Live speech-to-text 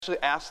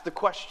actually ask the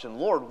question,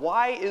 Lord,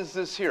 why is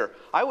this here?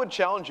 I would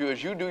challenge you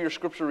as you do your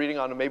scripture reading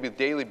on a maybe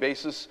daily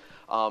basis,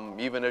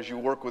 even as you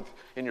work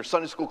in your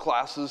Sunday school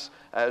classes,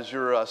 as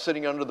you're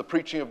sitting under the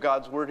preaching of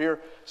God's word here,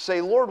 say,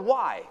 Lord,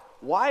 why?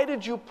 Why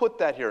did you put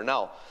that here?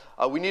 Now,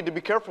 we need to be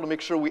careful to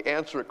make sure we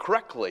answer it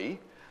correctly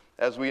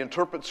as we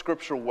interpret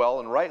scripture well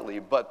and rightly,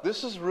 but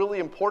this is really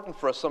important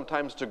for us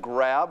sometimes to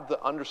grab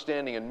the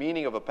understanding and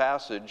meaning of a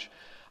passage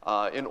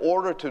in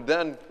order to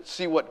then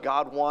see what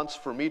God wants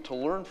for me to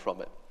learn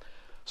from it.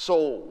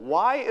 So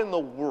why in the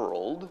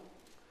world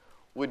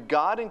would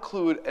God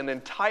include an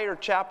entire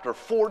chapter,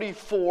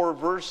 44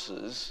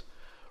 verses,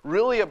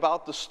 really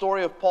about the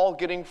story of Paul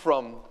getting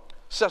from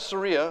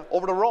Caesarea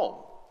over to Rome?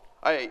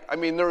 I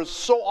mean, there's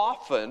so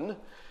often,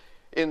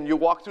 you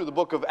walk through the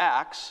book of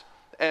Acts,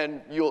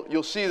 and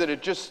you'll see that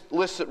it just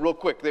lists it real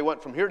quick. They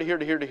went from here to here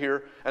to here to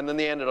here, and then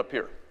they ended up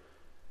here.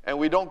 And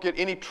we don't get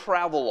any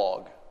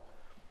travelogue.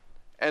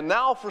 And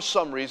now, for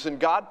some reason,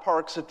 God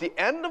parks at the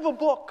end of a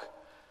book.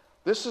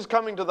 This is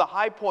coming to the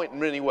high point in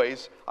many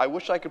ways. I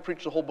wish I could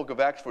preach the whole book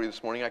of Acts for you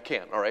this morning. I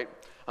can't, all right?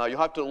 You'll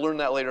have to learn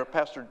that later.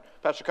 Pastor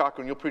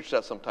Cochran, you'll preach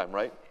that sometime,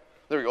 right?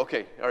 There we go.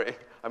 Okay, all right.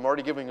 I'm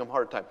already giving him a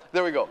hard time.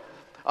 There we go.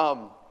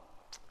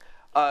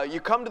 You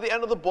come to the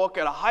end of the book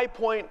at a high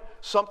point,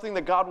 something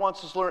that God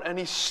wants us to learn, and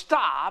he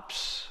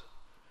stops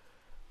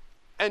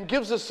and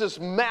gives us this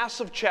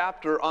massive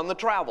chapter on the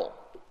travel.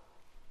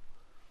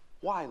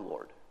 Why,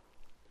 Lord?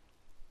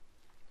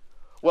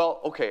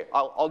 Well, okay,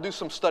 I'll do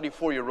some study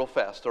for you real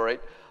fast, all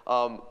right?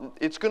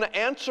 It's going to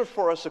answer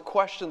for us a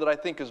question that I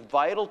think is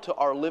vital to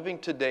our living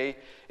today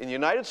in the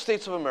United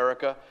States of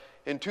America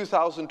in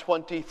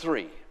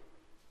 2023.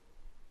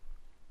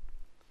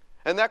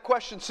 And that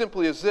question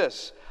simply is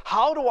this: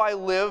 how do I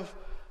live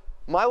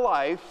my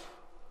life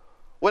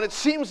when it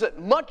seems that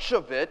much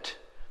of it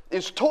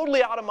is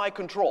totally out of my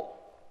control?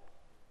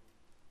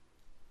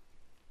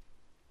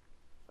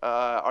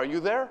 Are you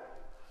there?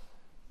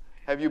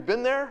 Have you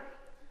been there?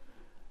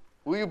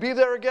 Will you be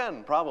there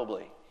again?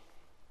 Probably.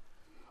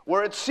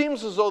 Where it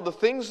seems as though the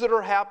things that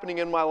are happening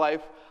in my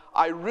life,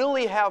 I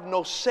really have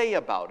no say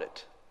about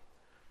it.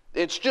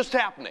 It's just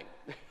happening.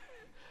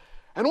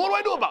 And what do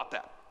I do about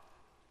that?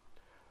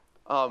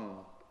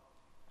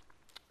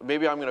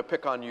 Maybe I'm going to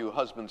pick on you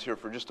husbands here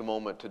for just a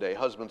moment today,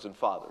 husbands and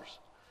fathers.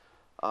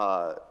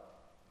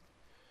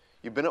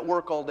 You've been at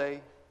work all day,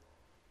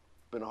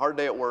 been a hard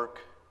day at work.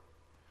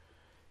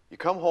 You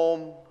come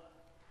home,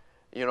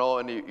 you know,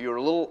 and you're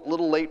a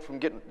little late from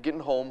getting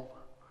home,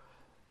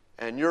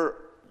 and your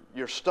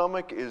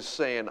stomach is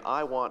saying,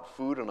 I want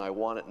food and I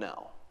want it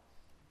now.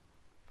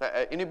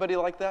 Anybody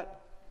like that?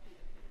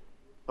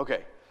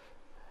 Okay.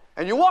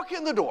 And you walk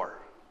in the door,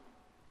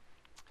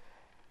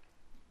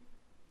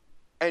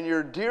 and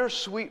your dear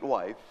sweet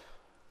wife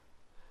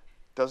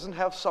doesn't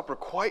have supper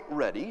quite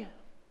ready.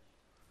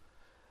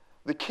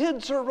 The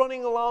kids are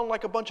running around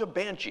like a bunch of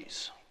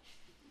banshees.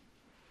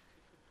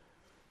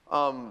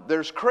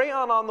 There's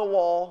crayon on the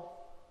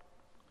wall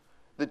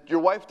that your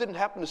wife didn't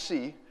happen to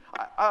see.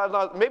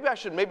 Maybe I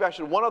should.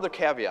 One other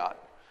caveat.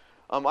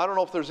 I don't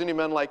know if there's any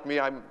men like me.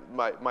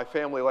 My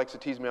family likes to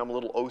tease me. I'm a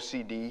little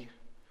OCD,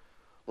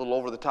 a little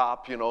over the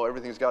top. You know,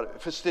 everything's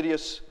got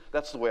fastidious.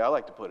 That's the way I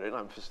like to put it.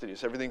 I'm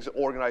fastidious. Everything's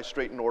organized,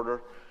 straight in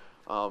order.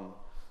 I'm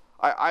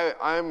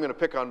going to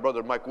pick on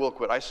Brother Mike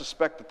Wilquit. I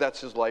suspect that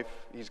that's his life.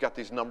 He's got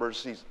these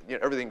numbers.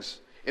 Everything's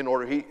in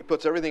order. He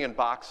puts everything in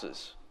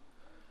boxes.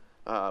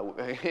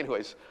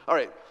 Anyways, all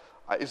right.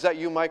 Is that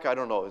you, Mike? I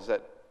don't know. Is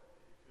that?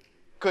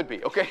 Could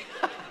be. Okay.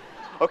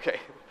 Okay.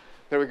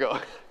 There we go.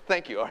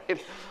 Thank you. All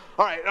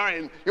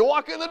right. You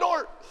walk in the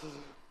door,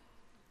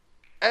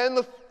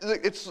 and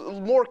it's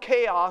more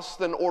chaos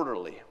than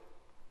orderly.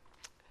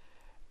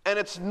 And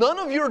it's none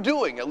of your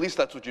doing. At least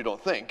that's what you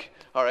don't think.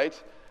 All right.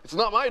 It's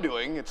not my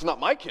doing. It's not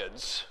my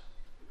kids.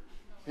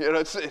 You know,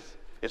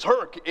 it's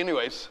her.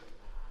 Anyways,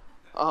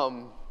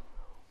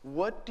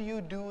 what do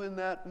you do in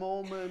that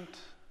moment?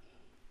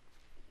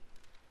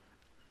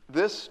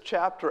 This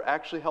chapter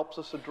actually helps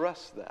us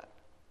address that.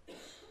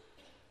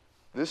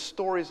 This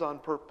story's on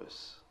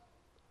purpose.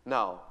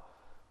 Now,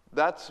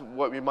 that's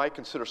what we might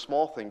consider a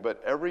small thing,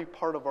 but every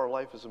part of our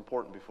life is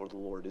important before the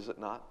Lord, is it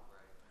not?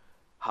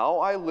 How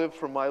I live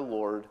for my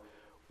Lord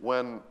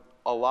when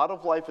a lot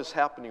of life is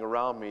happening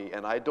around me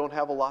and I don't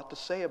have a lot to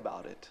say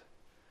about it,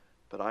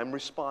 but I'm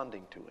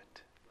responding to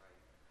it.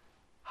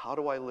 How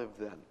do I live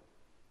then?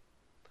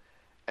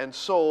 And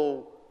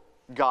so,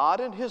 God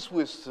in His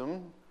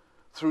wisdom,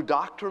 through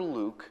Dr.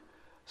 Luke,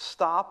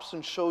 stops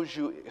and shows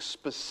you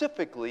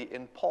specifically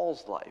in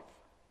Paul's life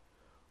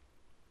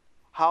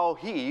how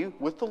he,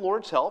 with the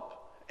Lord's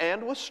help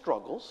and with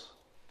struggles,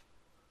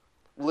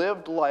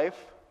 lived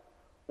life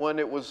when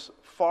it was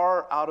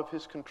far out of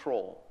his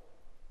control.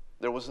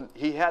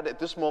 At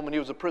this moment, he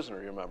was a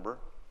prisoner, you remember.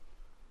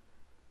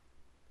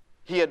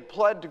 He had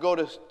pled to go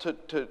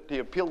to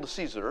appeal to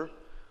Caesar.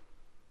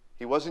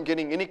 He wasn't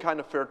getting any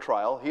kind of fair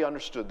trial. He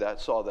understood that,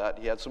 saw that.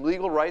 He had some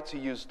legal rights, he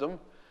used them.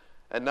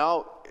 And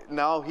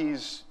now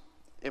he's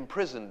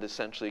imprisoned,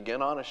 essentially,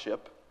 again on a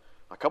ship,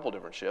 a couple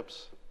different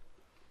ships.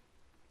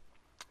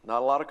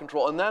 Not a lot of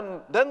control. And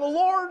then the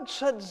Lord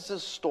sends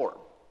this storm.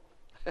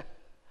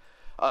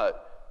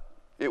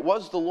 It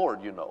was the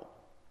Lord, you know.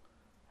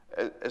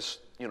 As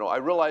you know, I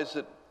realize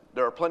that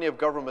there are plenty of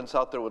governments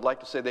out there who would like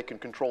to say they can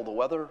control the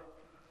weather.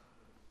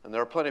 And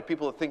there are plenty of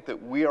people that think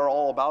that we are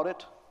all about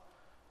it.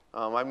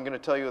 I'm going to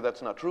tell you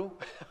that's not true.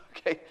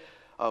 Okay?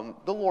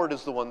 The Lord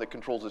is the one that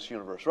controls this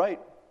universe, right?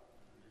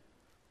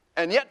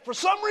 And yet, for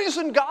some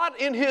reason, God,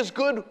 in his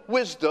good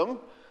wisdom,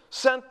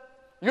 sent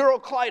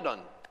Euroclydon.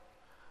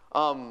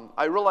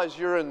 I realize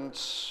you're in,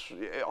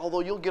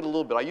 although you'll get a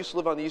little bit. I used to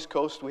live on the East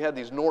Coast. We had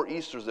these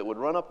nor'easters that would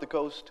run up the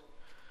coast.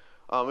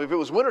 If it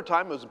was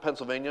wintertime, it was in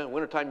Pennsylvania.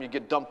 Wintertime, you'd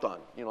get dumped on,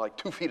 like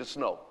 2 feet of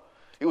snow.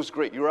 It was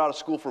great. You were out of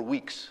school for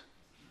weeks.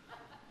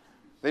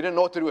 They didn't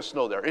know what to do with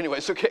snow there.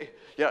 Anyways, okay.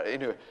 Yeah,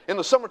 anyway. In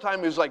the summertime,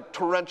 it was like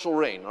torrential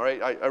rain, all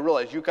right? I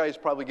realize you guys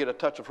probably get a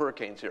touch of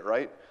hurricanes here,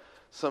 right?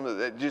 Some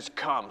of it just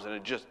comes and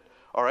it just,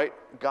 all right?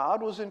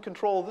 God was in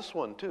control of this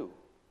one, too.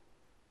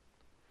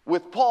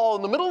 With Paul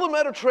in the middle of the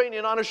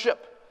Mediterranean on a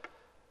ship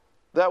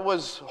that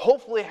was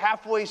hopefully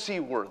halfway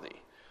seaworthy.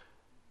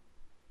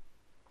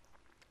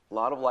 A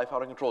lot of life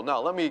out of control.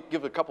 Now, let me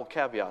give a couple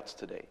caveats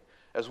today.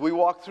 As we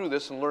walk through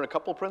this and learn a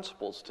couple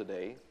principles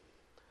today,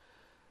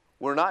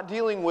 we're not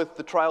dealing with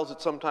the trials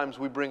that sometimes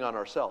we bring on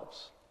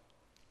ourselves,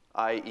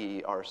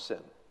 i.e. our sin.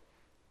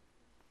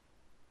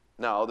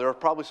 Now, there are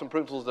probably some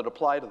principles that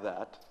apply to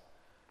that,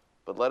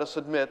 but let us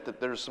admit that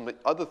there's some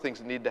other things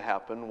that need to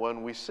happen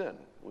when we sin.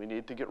 We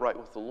need to get right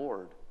with the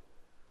Lord.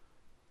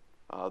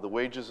 The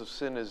wages of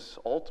sin is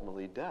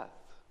ultimately death.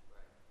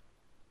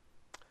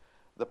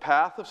 The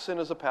path of sin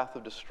is a path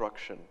of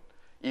destruction,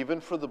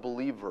 even for the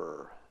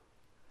believer.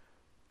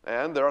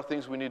 And there are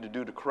things we need to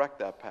do to correct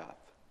that path.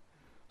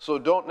 So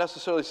don't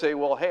necessarily say,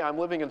 well, hey, I'm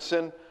living in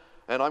sin,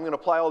 and I'm going to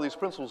apply all these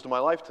principles to my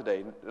life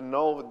today.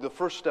 No, the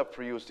first step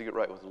for you is to get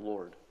right with the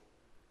Lord.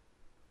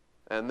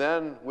 And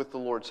then, with the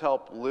Lord's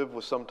help, live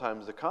with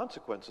sometimes the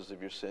consequences of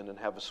your sin and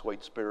have a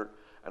sweet spirit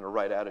and a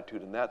right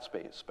attitude in that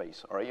space.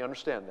 All right, you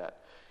understand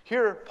that?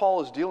 Here,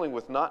 Paul is dealing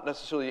with not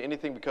necessarily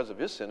anything because of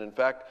his sin. In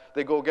fact,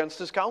 they go against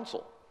his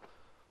counsel.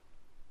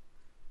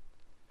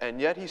 And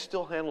yet, he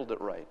still handled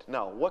it right.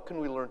 Now, what can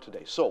we learn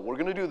today? So, we're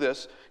going to do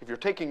this. If you're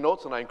taking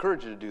notes, and I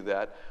encourage you to do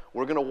that,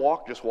 we're going to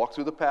just walk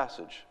through the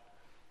passage.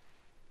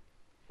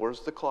 Where's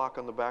the clock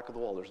on the back of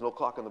the wall? There's no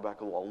clock on the back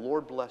of the wall.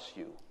 Lord bless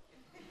you.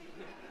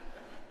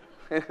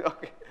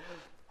 Okay.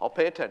 I'll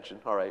pay attention,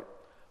 all right.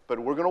 But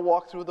we're going to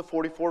walk through the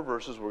 44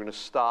 verses. We're going to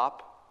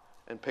stop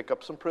and pick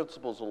up some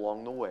principles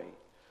along the way.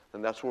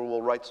 And that's where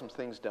we'll write some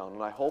things down.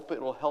 And I hope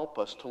it will help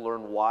us to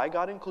learn why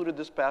God included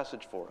this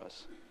passage for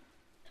us.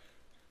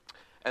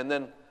 And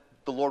then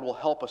the Lord will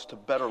help us to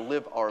better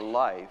live our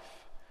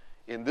life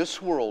in this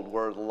world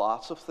where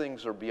lots of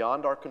things are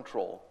beyond our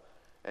control,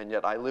 and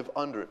yet I live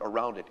under it,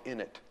 around it, in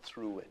it,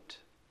 through it.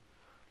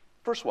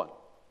 First one.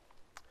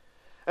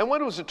 And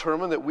when it was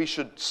determined that we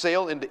should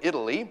sail into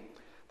Italy,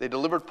 they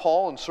delivered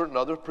Paul and certain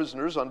other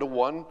prisoners unto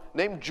one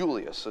named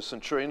Julius, a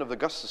centurion of the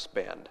Augustus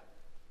band.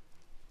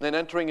 Then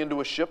entering into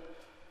a ship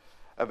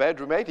of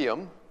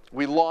Adramyttium,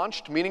 we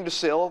launched, meaning to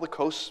sail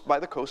by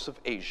the coast of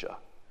Asia.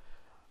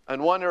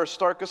 And one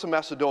Aristarchus, a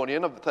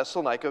Macedonian of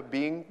Thessalonica,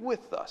 being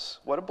with us.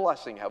 What a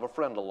blessing, have a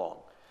friend along.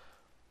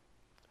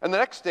 And the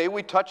next day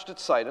we touched at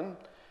Sidon,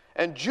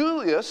 and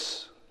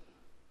Julius,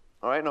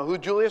 all right, now who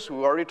Julius? We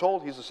already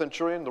told, he's a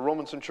centurion, the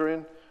Roman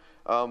centurion.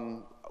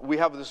 We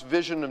have this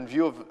vision and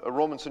view of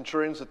Roman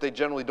centurions that they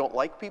generally don't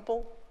like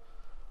people.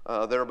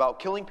 They're about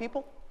killing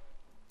people.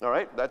 All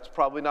right, that's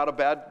probably not a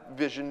bad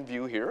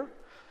view here.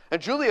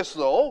 And Julius,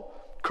 though,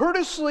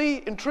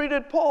 courteously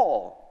entreated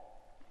Paul,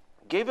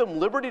 gave him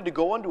liberty to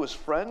go unto his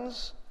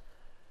friends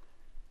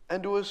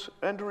and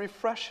to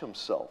refresh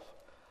himself.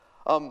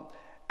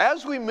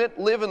 As we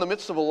live in the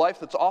midst of a life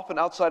that's often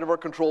outside of our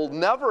control,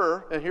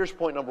 never, and here's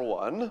point number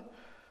one,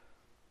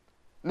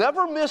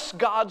 never miss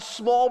God's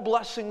small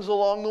blessings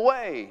along the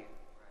way.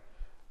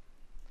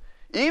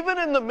 Even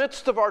in the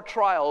midst of our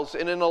trials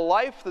and in a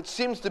life that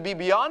seems to be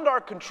beyond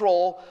our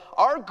control,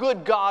 our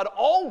good God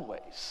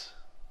always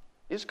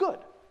is good.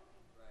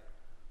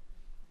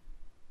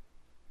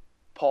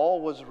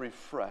 Paul was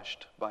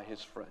refreshed by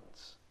his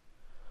friends.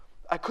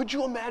 Could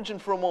you imagine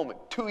for a moment,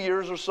 2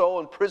 years or so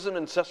in prison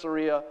in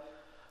Caesarea,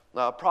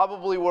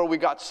 probably where we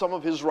got some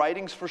of his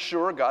writings for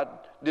sure.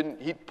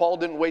 Paul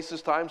didn't waste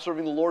his time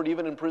serving the Lord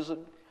even in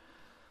prison.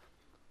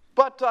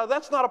 But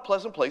that's not a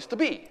pleasant place to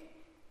be.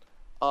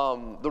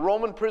 The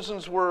Roman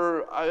prisons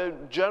were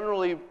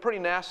generally pretty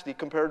nasty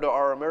compared to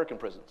our American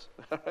prisons.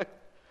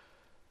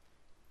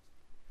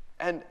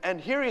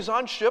 And here he's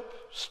on ship,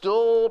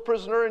 still a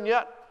prisoner, and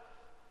yet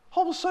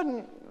all of a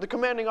sudden the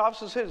commanding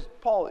officer says,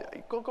 Paul,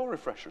 go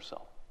refresh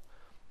yourself.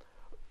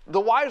 The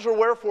whys or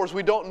wherefores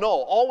we don't know.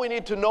 All we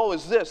need to know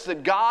is this,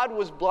 that God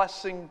was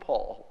blessing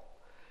Paul,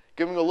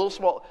 giving a little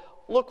small.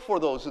 Look for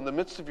those in the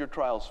midst of your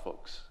trials,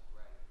 folks,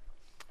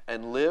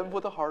 and live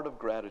with a heart of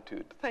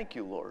gratitude. Thank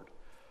you, Lord,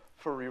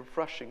 for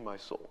refreshing my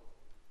soul.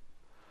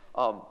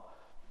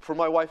 For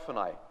my wife and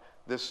I,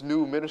 this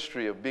new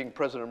ministry of being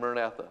president of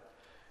Maranatha,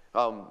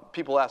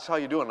 People ask, how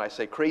you doing? And I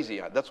say,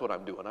 crazy. That's what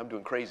I'm doing. I'm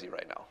doing crazy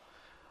right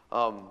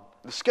now.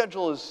 The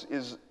schedule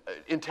is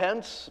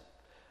intense,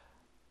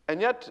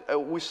 and yet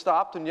we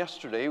stopped, and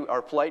yesterday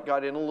our flight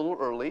got in a little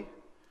early.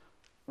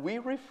 We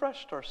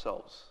refreshed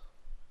ourselves.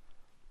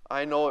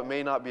 I know it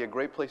may not be a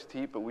great place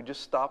to eat, but we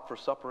just stopped for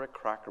supper at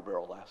Cracker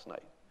Barrel last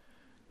night.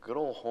 Good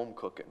old home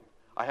cooking.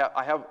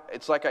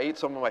 It's like I ate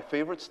some of my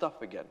favorite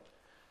stuff again.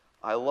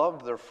 I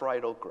loved their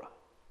fried okra.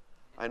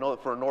 I know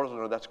that for a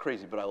northerner that's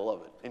crazy, but I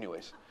love it.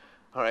 Anyways,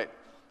 all right.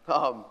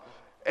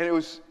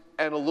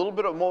 And a little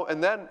bit of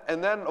and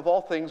then of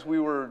all things, we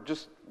were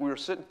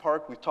sitting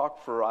parked. We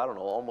talked for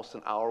almost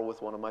an hour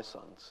with one of my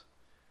sons.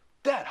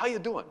 Dad, how you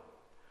doing?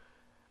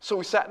 So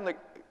we sat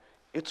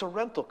it's a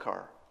rental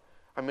car.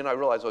 I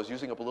realized I was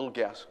using up a little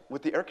gas.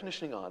 With the air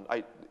conditioning on,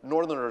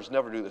 northerners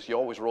never do this. You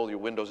always roll your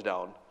windows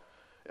down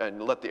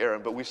and let the air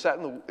in. But we sat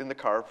in the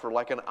car for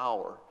like an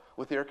hour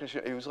with the air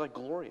conditioning. It was like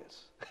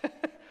glorious.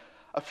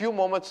 A few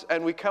moments,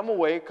 and we come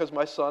away, because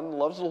my son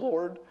loves the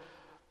Lord,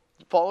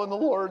 following the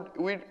Lord,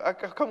 I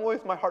come away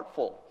with my heart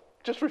full,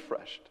 just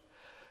refreshed.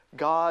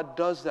 God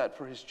does that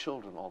for his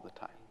children all the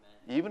time,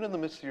 even in the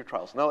midst of your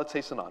trials. Now let's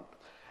hasten on.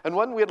 And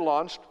when we had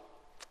launched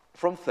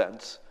from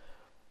thence,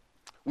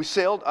 we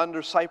sailed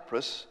under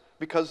Cyprus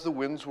because the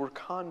winds were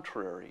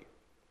contrary.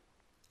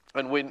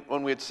 And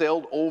when we had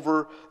sailed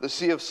over the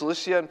Sea of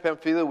Cilicia and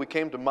Pamphylia, we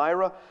came to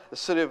Myra, the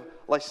city of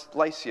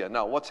Lycia.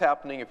 Now, what's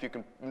happening, if you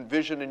can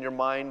envision in your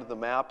mind the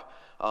map,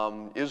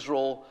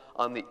 Israel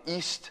on the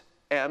east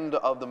end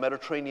of the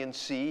Mediterranean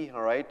Sea,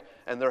 all right?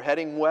 And they're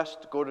heading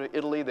west to go to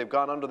Italy. They've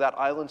gone under that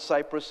island,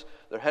 Cyprus.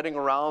 They're heading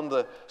around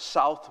the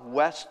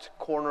southwest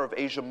corner of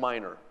Asia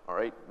Minor, all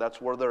right? That's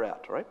where they're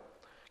at, all right?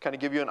 Kind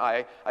of give you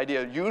an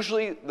idea.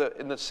 Usually,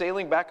 in the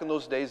sailing back in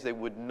those days, they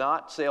would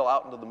not sail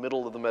out into the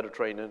middle of the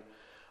Mediterranean.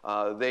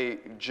 They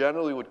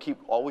generally would keep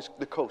always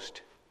the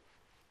coast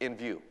in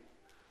view.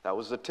 That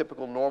was the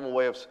typical normal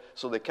way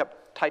so they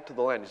kept tight to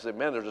the land. You said,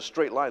 man, there's a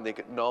straight line.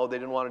 No, they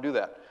didn't want to do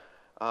that.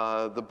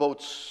 The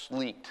boats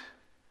leaked.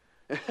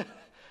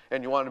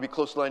 And you wanted to be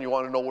close to the land. You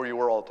wanted to know where you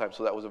were all the time.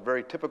 So that was a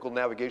very typical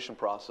navigation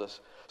process.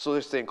 So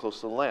they're staying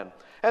close to the land.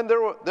 And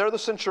there the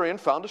centurion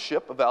found a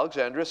ship of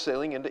Alexandria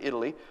sailing into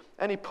Italy,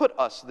 and he put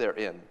us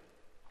therein.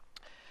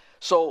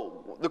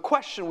 So the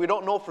question, we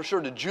don't know for sure,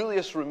 did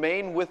Julius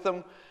remain with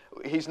them?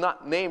 He's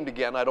not named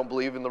again, I don't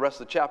believe, in the rest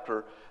of the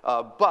chapter.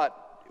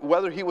 But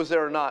whether he was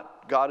there or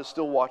not, God is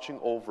still watching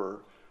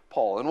over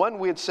Paul. And when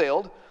we had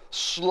sailed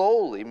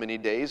slowly many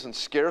days and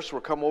scarce were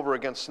come over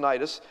against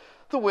Cnidus,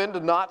 the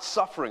wind not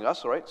suffering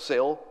us, all right,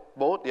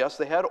 sailboat, yes,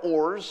 they had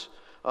oars,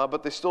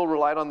 but they still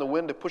relied on the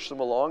wind to push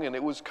them along, and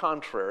it was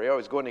contrary,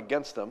 always going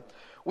against them.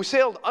 We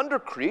sailed under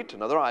Crete,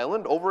 another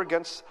island, over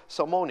against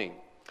Salmone,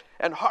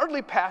 and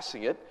hardly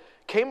passing it,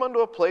 came unto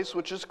a place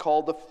which is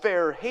called the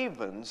Fair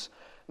Havens.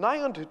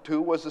 Nigh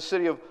unto was the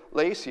city of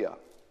Laodicea.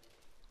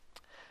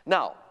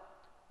 Now,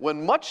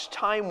 when much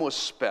time was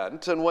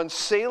spent, and when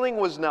sailing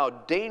was now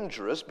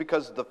dangerous,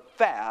 because the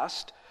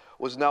fast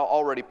was now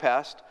already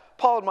past,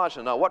 Paul admonished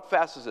them. Now, what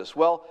fast is this?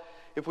 Well,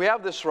 if we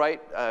have this right,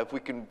 if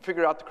we can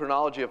figure out the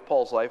chronology of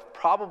Paul's life,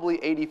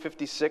 probably AD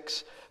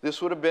 56.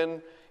 This would have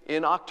been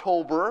in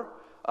October.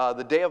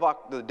 The Day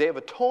of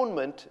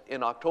Atonement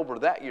in October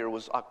that year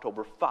was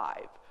October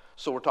 5.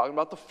 So we're talking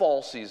about the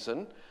fall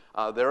season.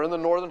 They're in the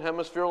northern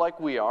hemisphere like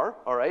we are,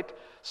 all right?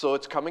 So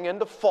it's coming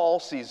into fall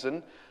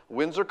season.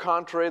 Winds are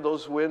contrary,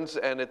 those winds,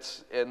 and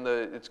it's going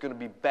to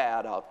be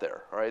bad out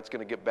there, all right? It's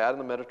going to get bad in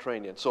the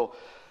Mediterranean. So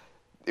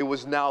it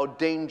was now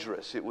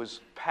dangerous. It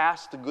was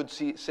past the good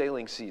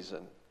sailing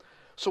season.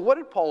 So what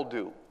did Paul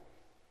do?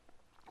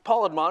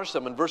 Paul admonished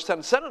them in verse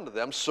 10, said unto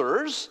them,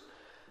 Sirs,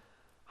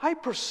 I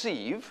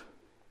perceive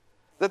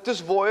that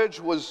this voyage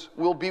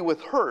will be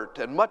with hurt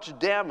and much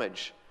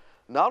damage,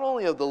 not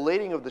only of the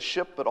lading of the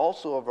ship, but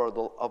also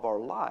of our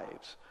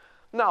lives.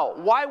 Now,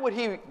 why would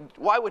he,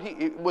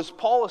 was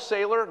Paul a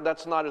sailor?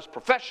 That's not his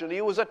profession.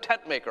 He was a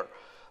tent maker.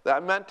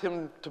 That meant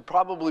him to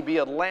probably be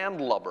a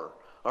landlubber,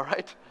 all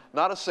right?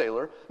 Not a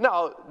sailor.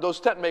 Now, those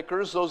tent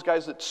makers, those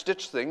guys that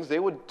stitch things, they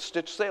would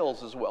stitch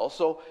sails as well.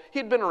 So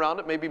he'd been around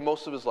it maybe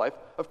most of his life.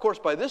 Of course,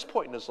 by this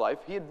point in his life,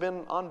 he had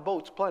been on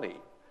boats plenty.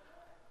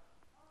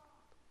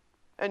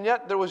 And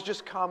yet, there was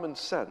just common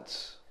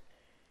sense.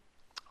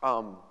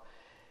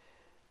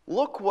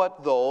 Look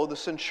what, though, the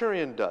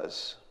centurion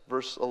does.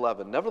 Verse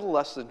 11,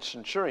 nevertheless, the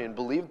centurion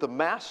believed the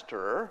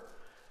master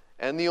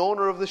and the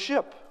owner of the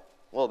ship.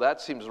 Well, that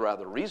seems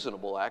rather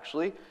reasonable,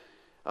 actually.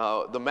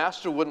 The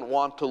master wouldn't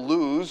want to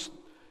lose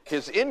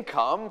his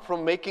income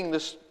from making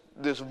this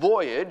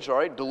voyage, all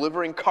right,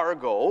 delivering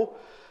cargo.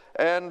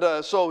 And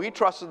so he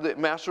trusted the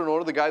master and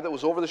owner, the guy that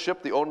was over the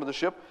ship, the owner of the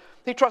ship.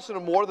 He trusted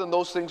him more than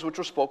those things which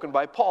were spoken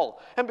by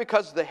Paul. And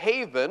because the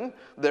haven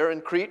there in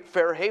Crete,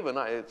 Fair Haven,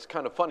 it's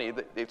kind of funny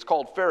that it's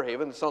called Fair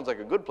Haven. It sounds like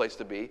a good place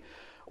to be.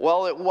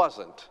 Well, it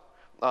wasn't.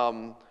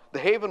 The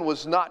haven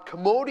was not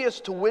commodious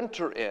to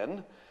winter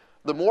in.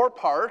 The more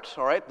part,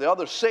 all right, the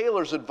other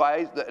sailors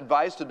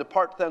advised to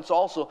depart thence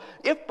also,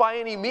 if by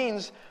any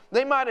means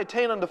they might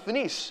attain unto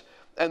Phoenice.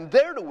 and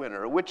they're the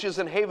winner, which is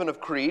in haven of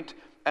Crete,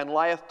 and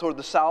lieth toward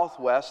the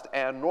southwest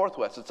and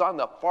northwest. It's on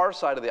the far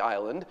side of the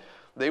island.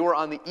 They were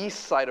on the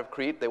east side of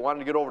Crete. They wanted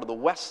to get over to the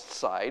west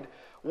side.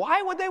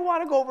 Why would they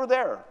want to go over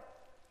there?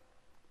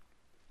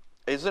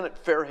 Isn't it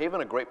Fair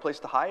Haven a great place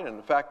to hide? And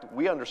in fact,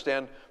 we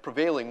understand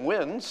prevailing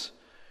winds.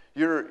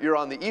 You're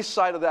on the east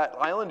side of that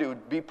island. It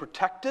would be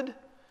protected.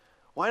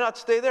 Why not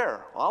stay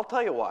there? Well, I'll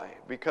tell you why.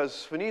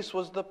 Because Phoenice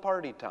was the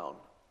party town.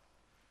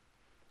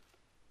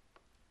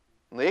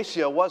 And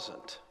Laodicea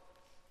wasn't.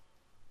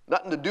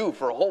 Nothing to do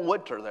for a whole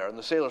winter there. And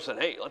the sailors said,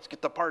 hey, let's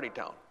get to party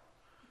town.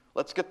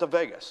 Let's get to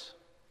Vegas.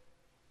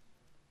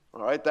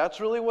 All right, that's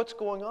really what's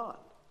going on.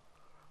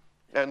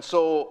 And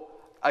so,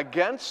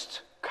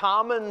 against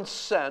common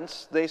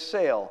sense, they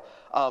sail.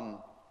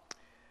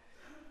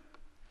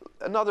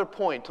 Another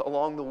point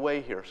along the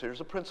way here. So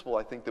here's a principle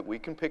I think that we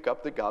can pick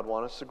up that God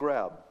wants us to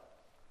grab.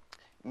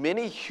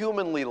 Many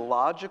humanly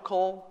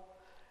logical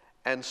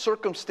and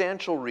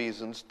circumstantial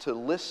reasons to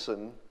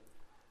listen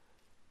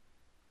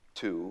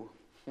to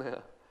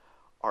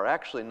are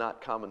actually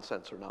not common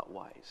sense or not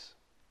wise.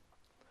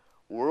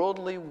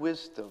 Worldly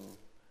wisdom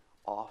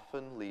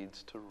often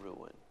leads to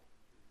ruin.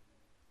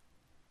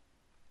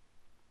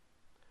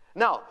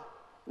 Now,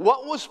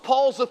 what was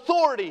Paul's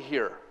authority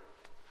here?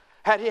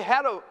 Had he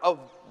had a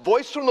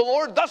voice from the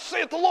Lord? Thus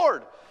saith the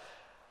Lord.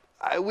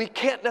 We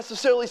can't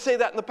necessarily say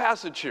that in the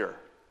passage here.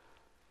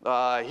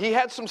 He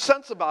had some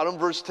sense about him,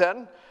 verse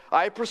 10.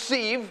 I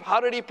perceive. How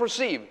did he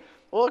perceive?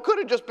 Well, it could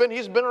have just been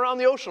he's been around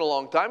the ocean a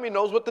long time. He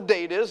knows what the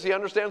date is. He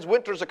understands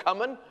winter's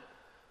a-coming.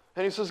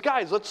 And he says,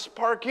 guys, let's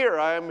park here.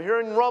 I'm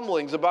hearing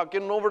rumblings about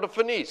getting over to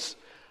Phoenice.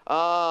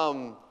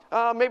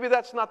 Maybe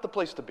that's not the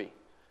place to be.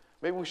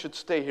 Maybe we should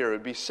stay here.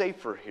 It'd be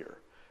safer here.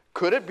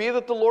 Could it be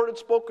that the Lord had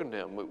spoken to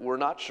him? We're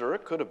not sure.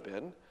 It could have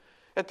been.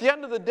 At the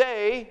end of the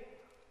day,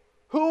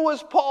 who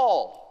was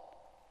Paul?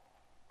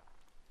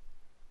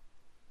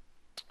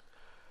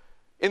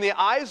 In the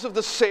eyes of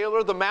the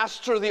sailor, the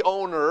master, the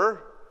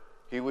owner,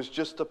 he was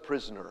just a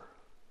prisoner.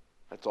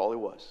 That's all he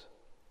was.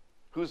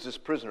 Who's this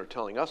prisoner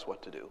telling us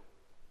what to do?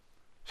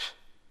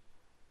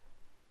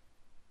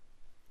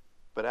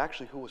 But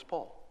actually, who was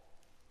Paul?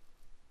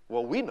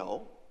 Well, we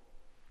know.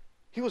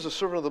 He was a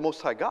servant of the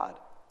Most High God.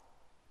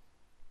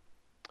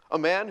 A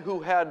man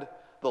who had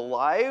the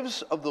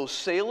lives of those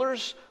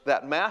sailors,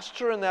 that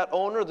master and that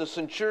owner, the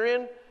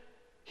centurion,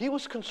 he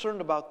was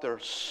concerned about their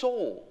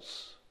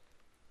souls,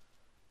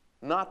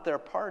 not their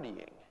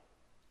partying.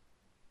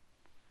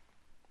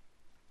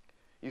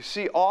 You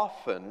see,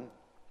 often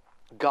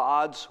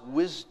God's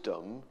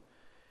wisdom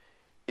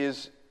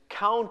is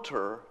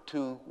counter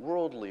to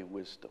worldly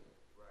wisdom.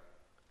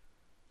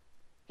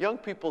 Young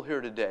people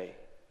here today,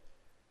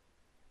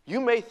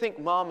 you may think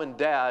mom and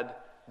dad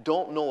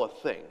don't know a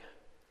thing.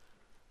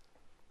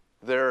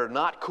 They're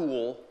not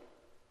cool.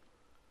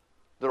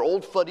 They're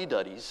old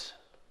fuddy-duddies.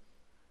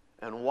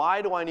 And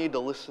why do I need to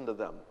listen to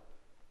them?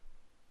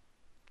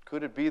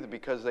 Could it be that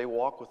because they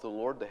walk with the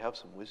Lord, they have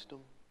some wisdom?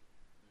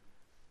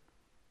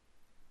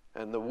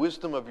 And the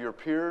wisdom of your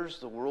peers,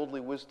 the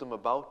worldly wisdom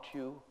about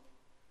you,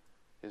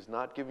 is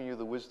not giving you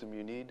the wisdom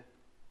you need.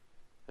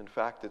 In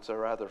fact, it's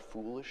rather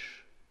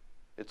foolish.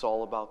 It's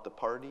all about the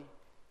party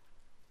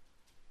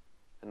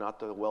and not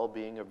the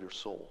well-being of your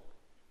soul.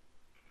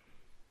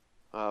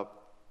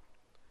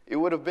 It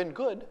would have been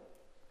good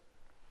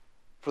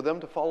for them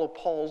to follow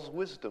Paul's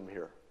wisdom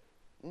here,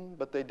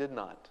 but they did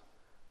not.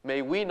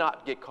 May we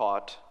not get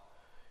caught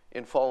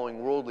in following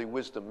worldly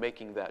wisdom,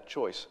 making that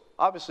choice.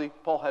 Obviously,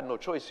 Paul had no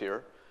choice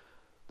here.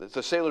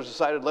 The sailors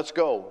decided, let's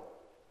go,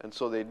 and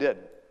so they did.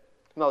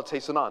 Now let's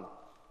hasten on.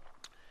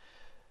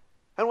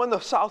 And when the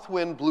south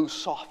wind blew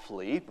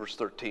softly, verse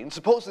 13,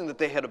 supposing that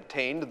they had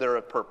obtained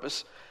their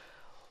purpose,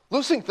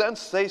 loosing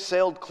thence, they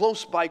sailed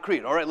close by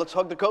Crete. All right, let's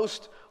hug the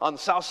coast on the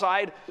south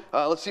side.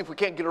 Let's see if we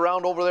can't get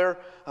around over there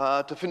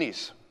to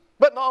Phoenice.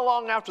 But not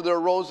long after there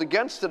arose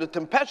against it a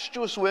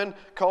tempestuous wind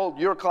called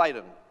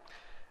Euroclydon.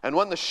 And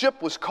when the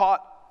ship was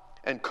caught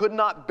and could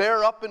not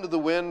bear up into the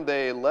wind,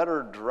 they let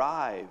her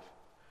drive.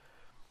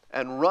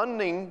 And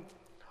running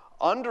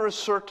under a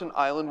certain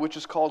island, which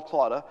is called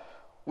Clauda,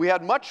 we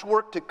had much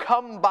work to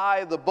come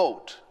by the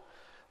boat.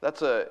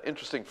 That's an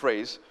interesting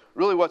phrase.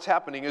 Really what's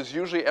happening is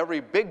usually every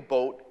big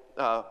boat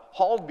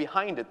hauled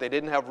behind it. They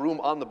didn't have room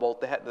on the boat.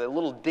 They had the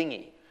little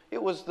dinghy.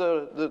 It was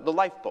the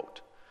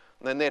lifeboat.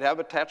 And then they'd have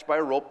it attached by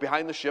a rope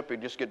behind the ship.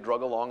 It'd just get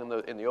drug along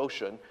in the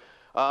ocean.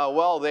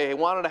 Well, they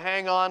wanted to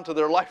hang on to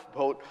their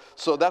lifeboat,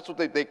 so that's what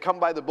they come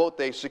by the boat.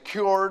 They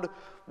secured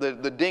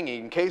the dinghy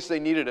in case they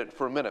needed it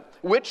for a minute,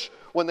 which,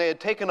 when they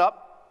had taken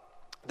up,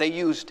 they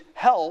used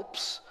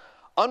helps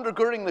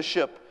undergirding the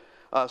ship.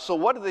 So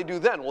what did they do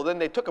then? Well, then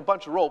they took a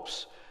bunch of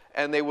ropes,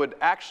 and they would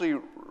actually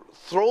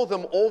throw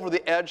them over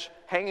the edge,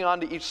 hanging on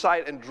to each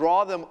side, and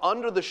draw them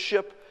under the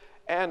ship.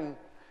 And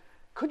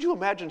could you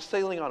imagine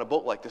sailing on a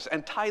boat like this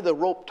and tie the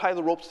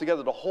ropes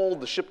together to hold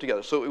the ship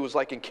together? So it was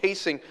like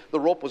encasing, the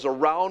rope was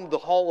around the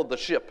hull of the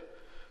ship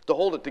to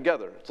hold it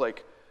together. It's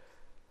like,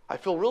 I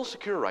feel real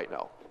secure right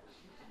now.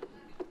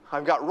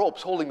 I've got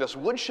ropes holding this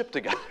wood ship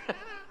together.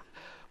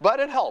 But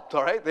it helped,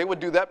 all right? They would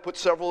do that, put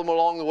several of them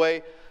along the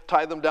way,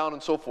 tie them down,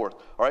 and so forth.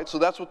 All right, so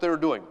that's what they were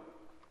doing.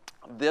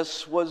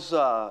 This was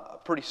a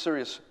pretty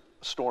serious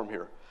storm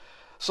here.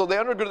 So they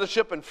undergirded the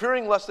ship, and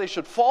fearing lest they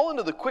should fall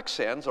into the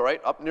quicksands, all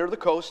right, up near the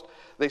coast,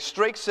 they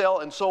strake sail,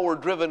 and so were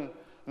driven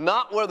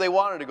not where they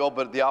wanted to go,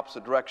 but the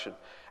opposite direction.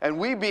 And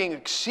we, being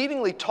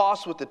exceedingly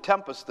tossed with the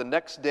tempest, the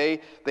next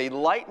day they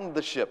lightened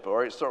the ship. All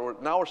right, so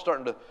now we're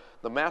starting to,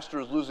 the master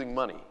is losing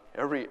money.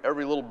 Every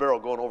little barrel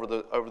going over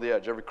the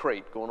edge, every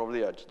crate going over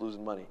the edge,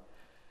 losing money.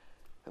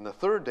 And the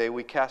third day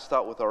we cast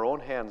out with our own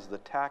hands the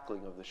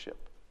tackling of the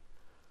ship.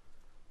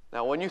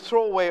 Now when you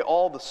throw away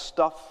all the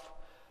stuff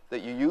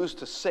that you use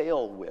to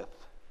sail with,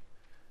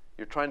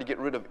 you're trying to get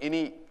rid of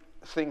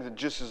anything that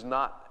just is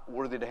not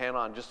worthy to hang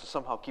on, just to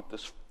somehow keep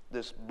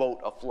this boat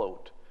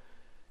afloat.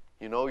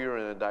 You know you're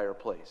in a dire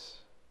place.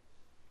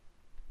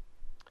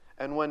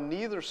 And when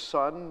neither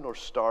sun nor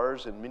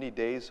stars in many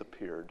days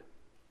appeared,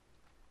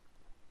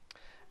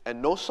 and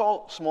no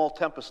small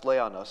tempest lay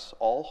on us,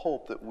 all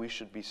hope that we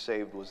should be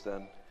saved was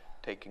then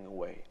taken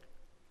away.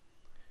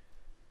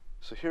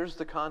 So here's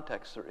the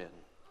context they're in.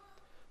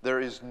 There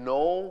is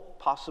no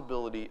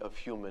possibility of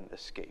human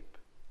escape.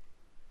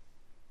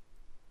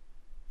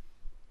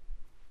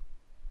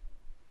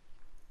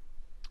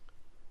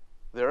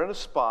 They're in a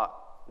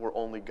spot where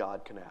only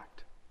God can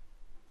act.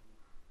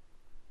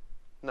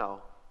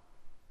 Now,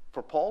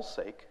 for Paul's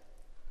sake,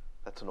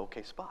 that's an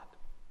okay spot.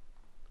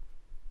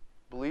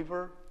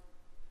 Believer,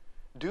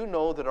 do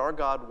know that our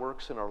God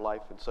works in our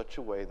life in such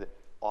a way that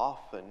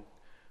often,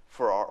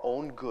 for our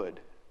own good,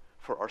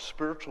 for our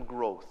spiritual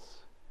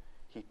growth,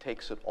 He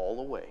takes it all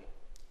away,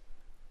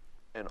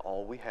 and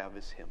all we have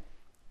is Him.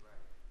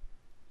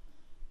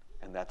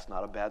 And that's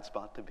not a bad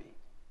spot to be.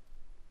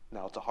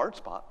 Now, it's a hard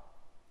spot.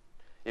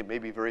 It may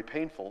be very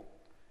painful.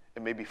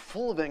 It may be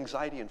full of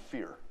anxiety and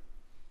fear.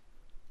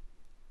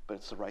 But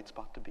it's the right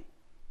spot to be.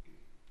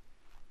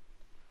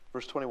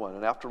 Verse 21,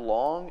 and after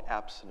long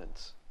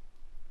abstinence,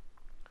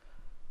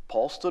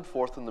 Paul stood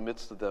forth in the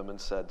midst of them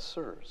and said,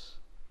 Sirs,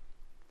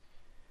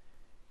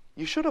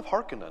 you should have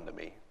hearkened unto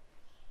me.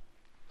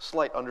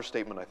 Slight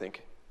understatement, I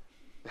think.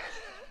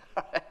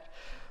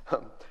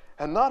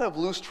 And not have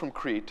loosed from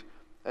Crete,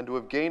 and to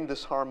have gained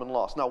this harm and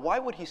loss. Now, why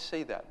would he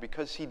say that?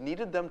 Because he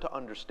needed them to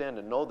understand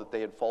and know that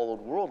they had followed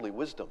worldly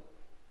wisdom.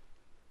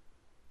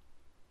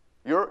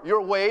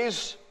 Your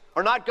ways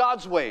are not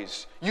God's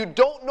ways. You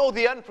don't know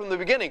the end from the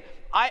beginning.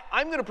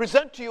 I'm going to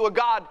present to you a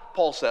God,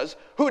 Paul says,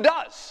 who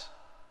does.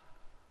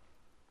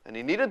 And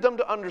he needed them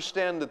to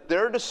understand that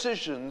their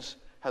decisions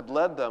had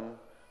led them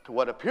to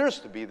what appears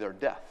to be their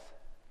death.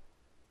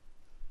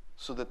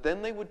 So that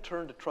then they would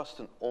turn to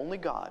trust in only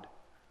God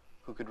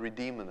who could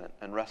redeem them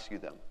and rescue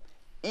them,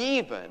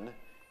 even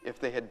if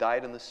they had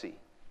died in the sea.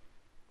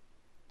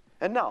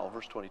 And now,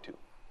 verse 22.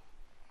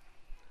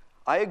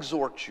 I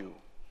exhort you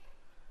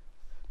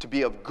to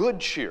be of good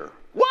cheer.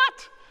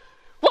 What?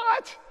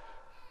 What?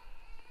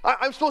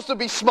 I'm supposed to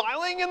be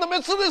smiling in the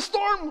midst of this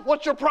storm?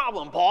 What's your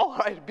problem, Paul?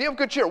 Right? Be of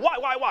good cheer.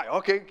 Why?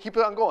 Okay, keep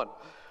it on going.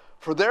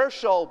 For there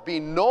shall be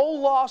no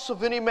loss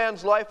of any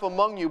man's life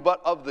among you,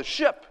 but of the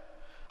ship.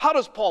 How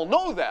does Paul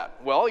know that?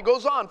 Well, he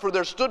goes on, for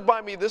there stood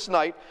by me this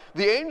night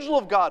the angel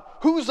of God,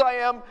 whose I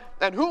am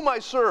and whom I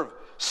serve,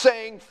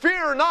 saying,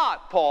 Fear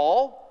not,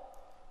 Paul.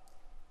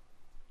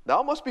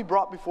 Thou must be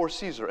brought before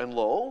Caesar. And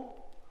lo,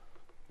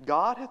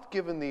 God hath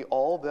given thee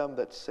all them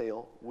that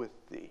sail with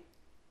thee.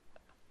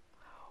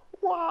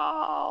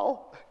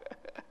 Wow!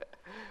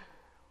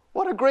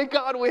 What a great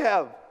God we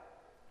have.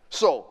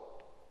 So,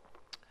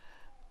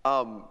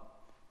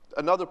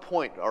 another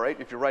point, all right,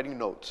 if you're writing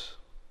notes,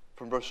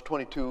 from verse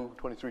 22,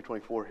 23,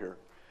 24 here.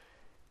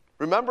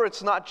 Remember,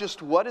 it's not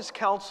just what is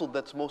counseled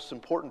that's most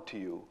important to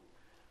you,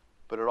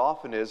 but it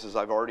often is, as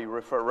I've already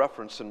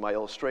referenced in my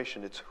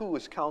illustration, it's who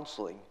is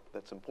counseling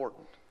that's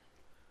important.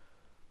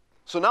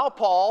 So now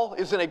Paul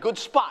is in a good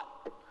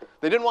spot.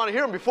 They didn't want to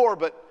hear him before,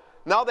 but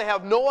now they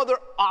have no other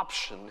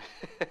option.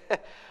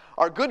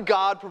 Our good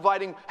God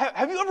providing...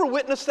 Have you ever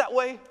witnessed that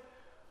way?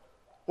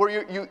 Where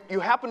you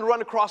happen to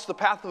run across the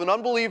path of an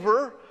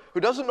unbeliever who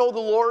doesn't know the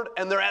Lord,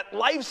 and they're at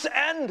life's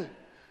end.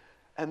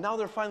 And now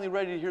they're finally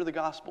ready to hear the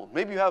gospel.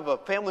 Maybe you have a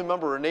family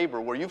member or neighbor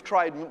where you've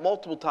tried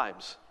multiple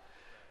times.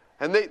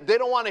 And they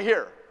don't want to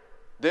hear.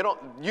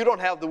 You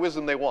don't have the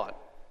wisdom they want.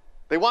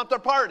 They want their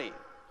party.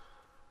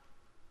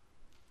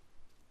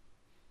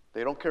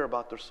 They don't care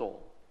about their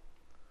soul.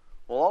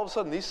 Well, all of a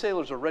sudden, these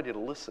sailors are ready to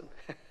listen.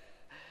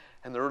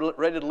 And they're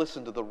ready to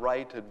listen to the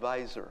right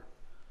advisor.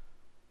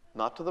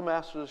 Not to the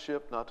master of the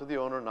ship, not to the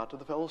owner, not to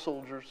the fellow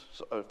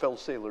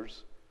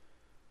sailors,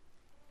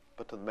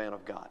 but to the man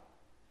of God.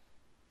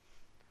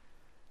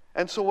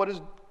 And so what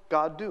does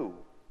God do?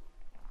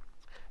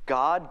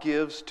 God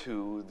gives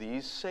to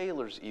these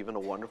sailors even a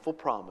wonderful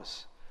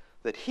promise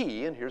that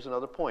He, and here's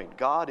another point,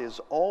 God is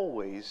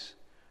always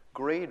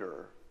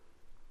greater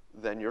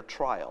than your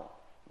trial,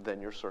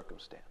 than your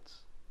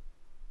circumstance.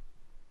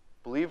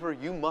 Believer,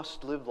 you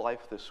must live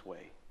life this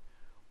way,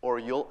 or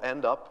you'll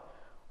end up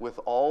with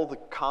all the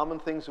common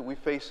things that we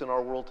face in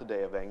our world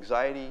today of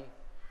anxiety,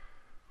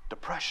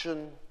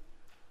 depression,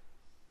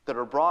 that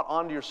are brought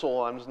onto your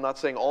soul. I'm not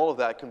saying all of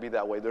that can be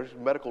that way. There's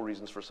medical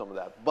reasons for some of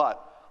that.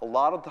 But a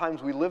lot of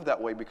times we live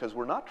that way because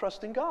we're not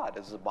trusting God,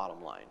 is the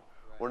bottom line.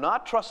 We're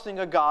not trusting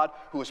a God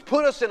who has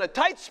put us in a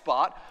tight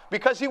spot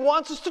because he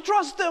wants us to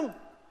trust him.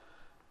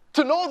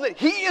 To know that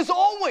he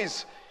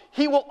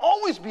will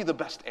always be the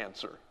best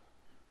answer.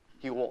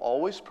 He will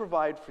always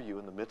provide for you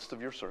in the midst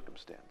of your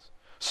circumstance.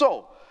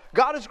 So,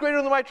 God is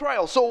greater than my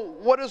trial. So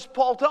what does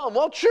Paul tell him?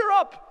 Well, cheer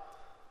up,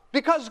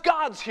 because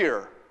God's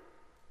here.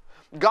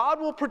 God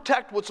will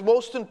protect what's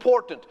most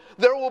important.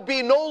 There will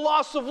be no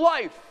loss of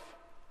life.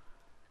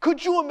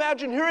 Could you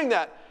imagine hearing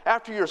that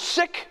after you're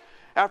sick,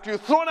 after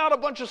you've thrown out a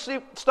bunch of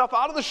stuff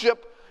out of the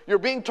ship, you're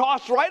being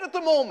tossed right at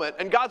the moment,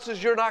 and God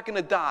says you're not going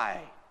to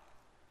die?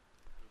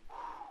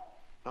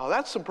 Now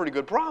that's some pretty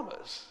good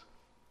promise.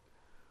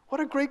 What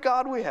a great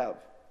God we have.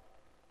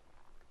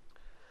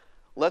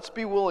 Let's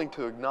be willing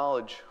to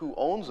acknowledge who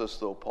owns us,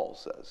 though, Paul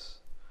says.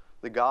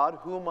 The God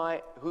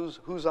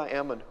whose I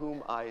am and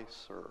whom I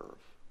serve.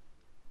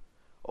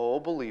 Oh,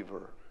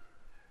 believer,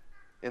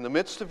 in the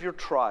midst of your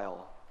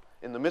trial,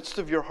 in the midst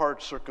of your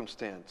hard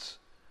circumstance,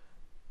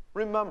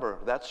 remember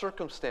that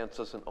circumstance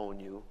doesn't own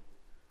you.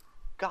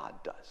 God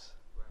does.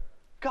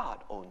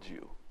 God owns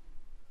you.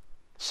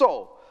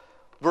 So,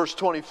 verse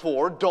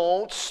 24,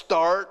 don't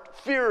start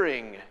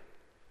fearing.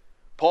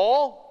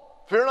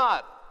 Paul, fear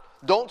not.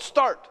 Don't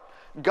start.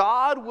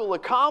 God will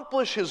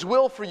accomplish his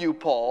will for you,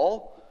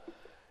 Paul.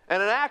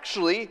 And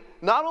actually,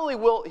 not only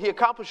will he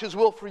accomplish his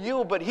will for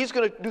you, but he's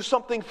going to do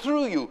something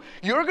through you.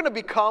 You're going to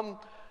become,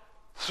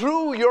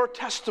 through your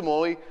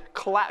testimony,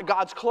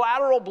 God's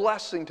collateral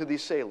blessing to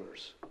these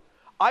sailors.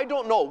 I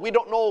don't know. We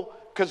don't know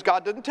because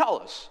God didn't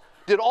tell us.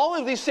 Did all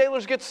of these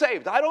sailors get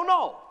saved? I don't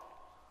know.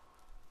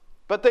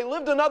 But they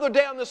lived another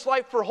day on this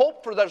life for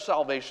hope for their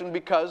salvation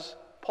because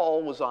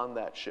Paul was on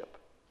that ship.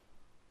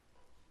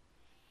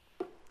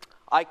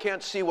 I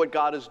can't see what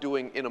God is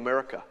doing in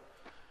America.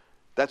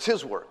 That's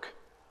his work.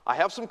 I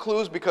have some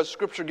clues because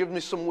Scripture gives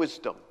me some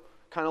wisdom.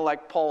 Kind of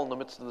like Paul in the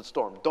midst of the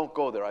storm. Don't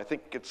go there. I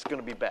think it's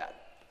going to be bad.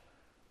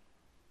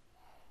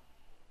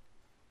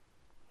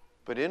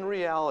 But in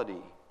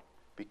reality,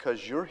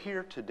 because you're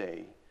here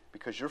today,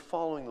 because you're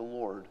following the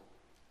Lord,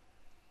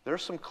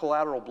 there's some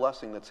collateral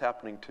blessing that's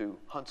happening to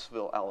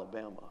Huntsville,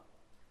 Alabama,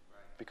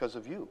 because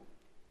of you.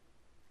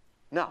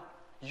 Now,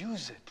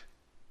 use it.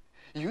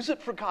 Use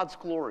it for God's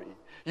glory.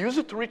 Use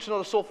it to reach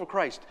another soul for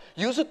Christ.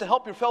 Use it to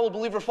help your fellow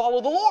believer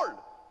follow the Lord.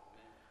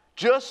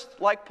 Just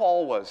like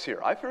Paul was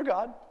here. I fear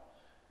God.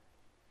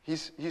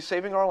 He's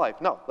saving our life.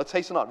 Now, let's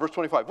hasten on. Verse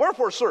 25.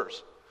 Wherefore,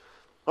 sirs,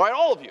 all right,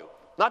 all of you,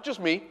 not just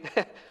me.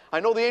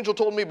 I know the angel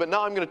told me, but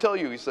now I'm going to tell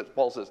you,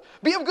 Paul says,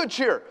 be of good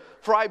cheer,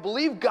 for I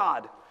believe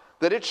God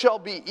that it shall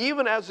be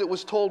even as it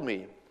was told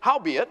me.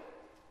 Howbeit,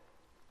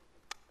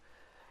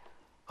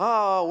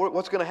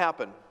 what's going to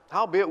happen?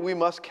 Howbeit we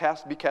must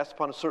be cast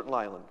upon a certain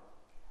island.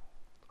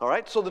 All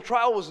right, so the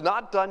trial was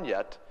not done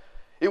yet.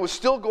 It was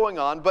still going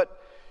on,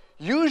 but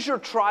use your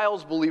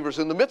trials, believers,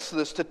 in the midst of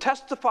this to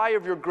testify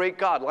of your great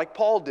God, like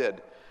Paul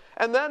did.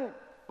 And then,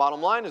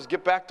 bottom line is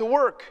get back to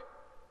work.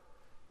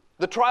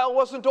 The trial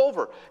wasn't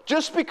over.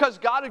 Just because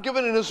God had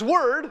given in his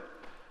word,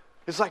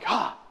 it's like,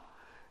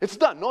 it's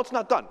done. No, it's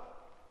not done.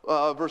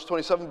 Verse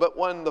 27, but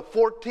when the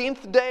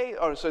 14th day,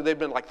 so they've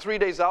been like 3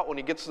 days out when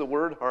he gets the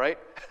word, all right?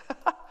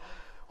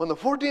 When the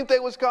 14th day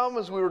was come,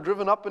 as we were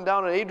driven up and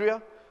down in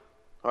Adria,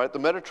 all right, the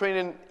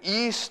Mediterranean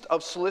east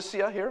of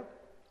Cilicia here,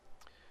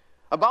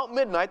 about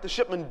midnight, the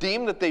shipmen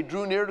deemed that they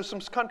drew near to some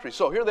country.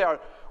 So here they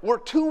are. We're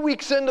 2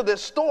 weeks into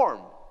this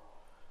storm.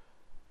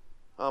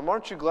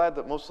 Aren't you glad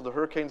that most of the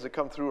hurricanes that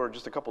come through are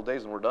just a couple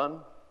days and we're done?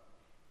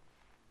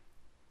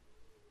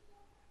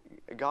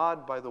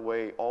 God, by the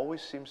way,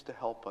 always seems to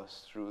help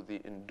us through the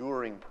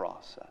enduring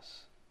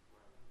process.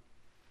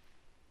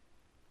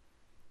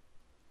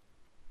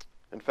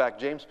 In fact,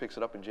 James picks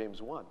it up in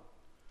James 1.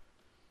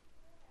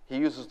 He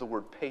uses the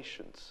word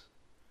patience.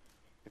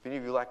 If any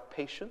of you lack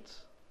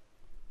patience,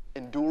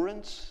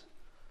 endurance,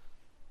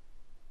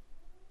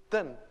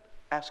 then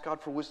ask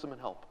God for wisdom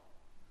and help.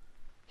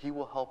 He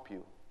will help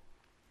you.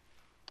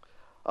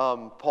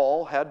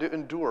 Paul had to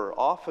endure.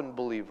 Often,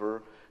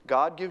 believer,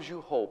 God gives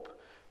you hope.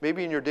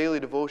 Maybe in your daily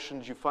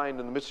devotions you find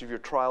in the midst of your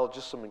trial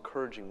just some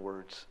encouraging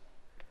words.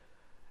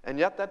 And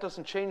yet that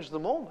doesn't change the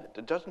moment.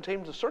 It doesn't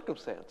change the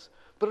circumstance.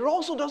 But it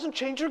also doesn't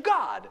change your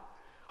God.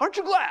 Aren't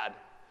you glad?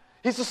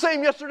 He's the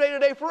same yesterday,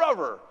 today,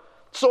 forever.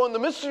 So in the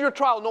midst of your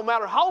trial, no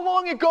matter how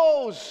long it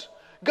goes,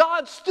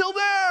 God's still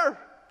there.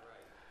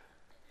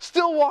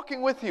 Still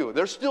walking with you.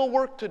 There's still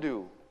work to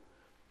do.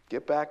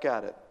 Get back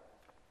at it.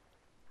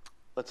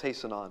 Let's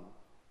hasten on.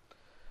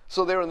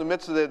 So they were in the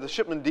midst of the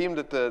shipmen deemed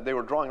that they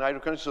were drawing nigh to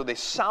country, so they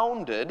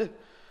sounded.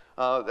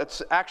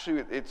 That's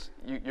actually,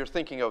 you're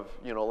thinking of,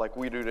 like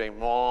we do today,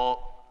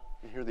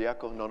 you hear the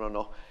echo?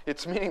 No.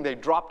 It's meaning they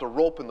dropped a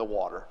rope in the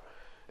water,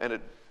 and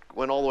it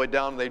went all the way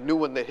down. They knew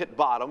when they hit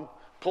bottom,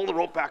 pull the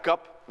rope back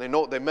up. They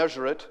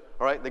measure it.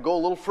 All right, they go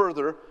a little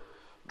further,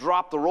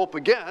 drop the rope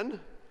again.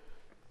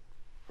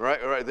 All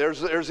right,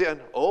 there's the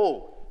end.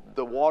 Oh,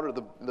 the water,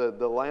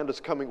 the land is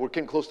coming, we're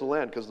getting close to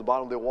land because the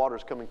bottom of the water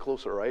is coming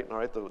closer, right? All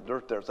right, the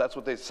dirt there. So that's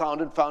what they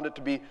sounded, found it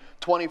to be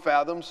 20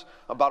 fathoms,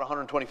 about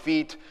 120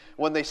 feet.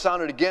 When they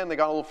sounded again, they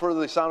got a little further,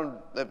 they sounded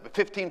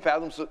 15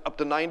 fathoms up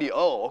to 90.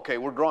 Oh, okay,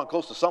 we're drawing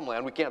close to some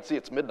land. We can't see,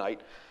 it's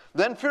midnight.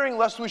 Then, fearing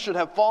lest we should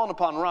have fallen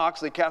upon rocks,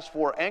 they cast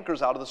 4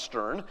 anchors out of the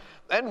stern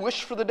and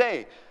wished for the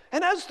day.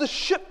 And as the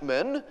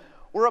shipmen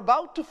were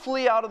about to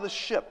flee out of the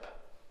ship,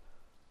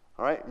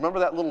 all right, remember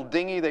that little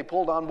dinghy they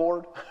pulled on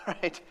board? All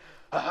right,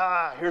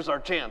 aha, here's our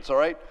chance, all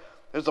right?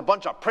 There's a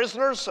bunch of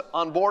prisoners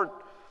on board.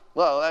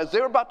 Well, as they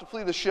were about to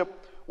flee the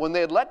ship, when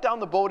they had let down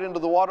the boat into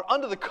the water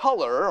under the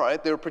color, all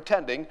right, they were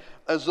pretending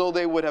as though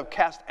they would have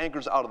cast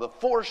anchors out of the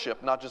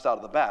foreship, not just out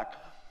of the back.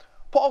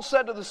 Paul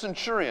said to the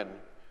centurion,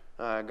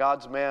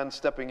 God's man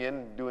stepping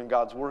in, doing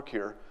God's work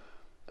here,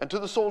 and to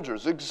the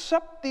soldiers,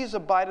 except these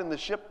abide in the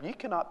ship, ye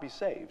cannot be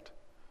saved.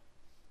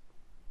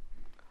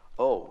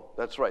 Oh,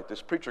 that's right.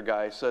 This preacher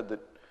guy said that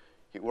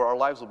where our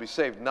lives will be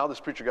saved. Now this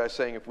preacher guy is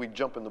saying if we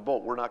jump in the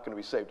boat, we're not going to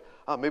be saved.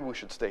 Maybe we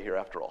should stay here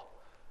after all.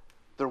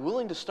 They're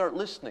willing to start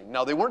listening.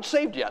 Now, they weren't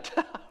saved yet.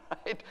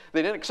 Right?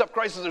 They didn't accept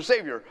Christ as their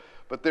Savior,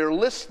 but they're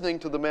listening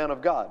to the man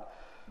of God.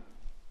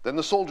 Then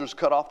the soldiers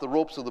cut off the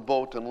ropes of the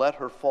boat and let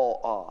her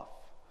fall off.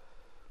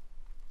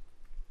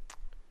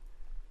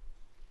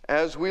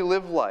 As we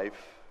live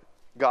life,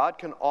 God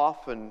can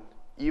often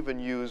even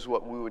use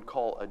what we would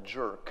call a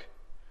jerk.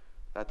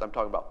 I'm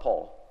talking about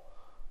Paul,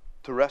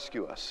 to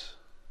rescue us.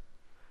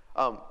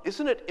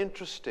 Isn't it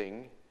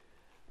interesting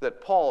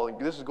that Paul, and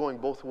this is going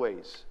both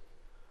ways,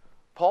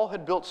 Paul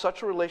had built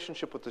such a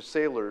relationship with the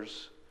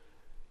sailors,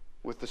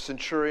 with the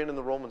centurion and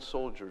the Roman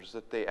soldiers,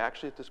 that they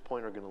actually at this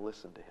point are going to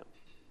listen to him.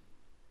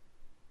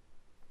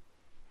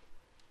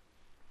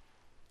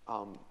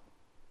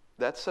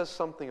 That says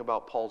something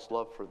about Paul's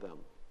love for them,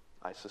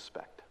 I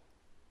suspect.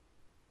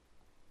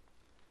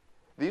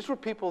 These were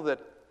people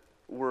that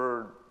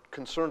were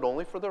concerned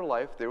only for their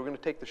life. They were going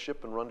to take the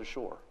ship and run to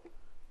shore,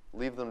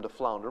 leave them to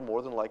flounder.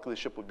 More than likely the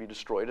ship would be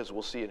destroyed, as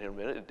we'll see in a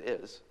minute. It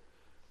is.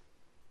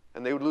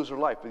 And they would lose their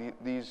life.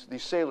 But these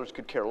sailors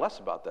could care less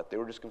about that. They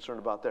were just concerned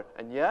about their.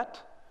 And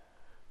yet,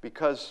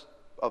 because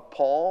of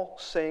Paul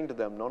saying to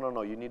them,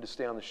 no, you need to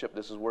stay on the ship.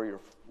 This is where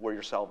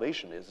your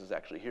salvation is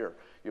actually here.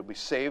 You'll be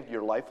saved.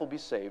 Your life will be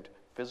saved.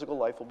 Physical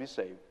life will be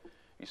saved.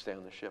 You stay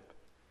on the ship.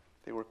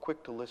 They were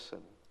quick to listen.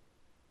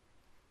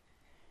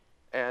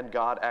 And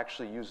God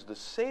actually used the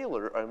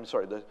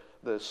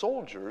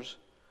soldiers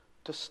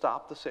to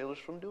stop the sailors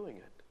from doing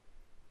it.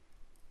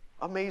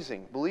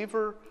 Amazing.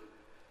 Believer,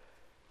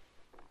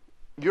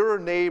 your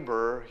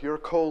neighbor, your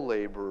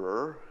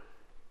co-laborer,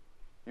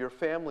 your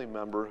family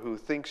member who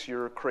thinks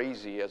you're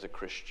crazy as a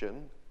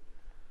Christian,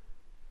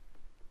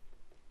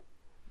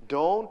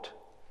 don't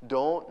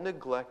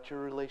neglect your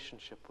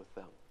relationship with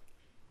them.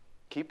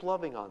 Keep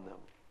loving on them.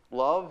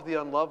 Love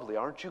the unlovely.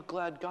 Aren't you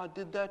glad God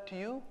did that to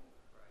you?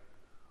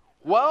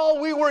 While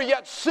we were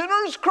yet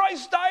sinners,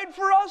 Christ died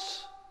for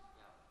us.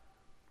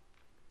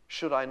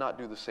 Should I not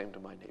do the same to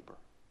my neighbor?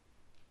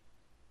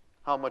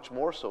 How much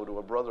more so to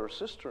a brother or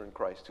sister in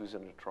Christ who's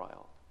in a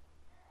trial?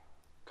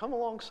 Come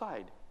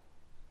alongside.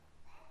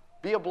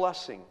 Be a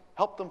blessing.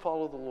 Help them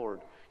follow the Lord.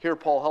 Here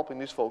Paul helping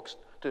these folks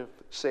to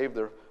save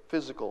their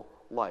physical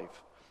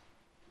life.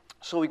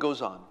 So he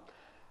goes on.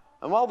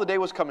 And while the day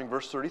was coming,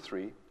 verse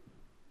 33,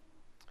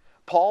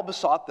 Paul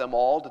besought them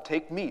all to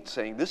take meat,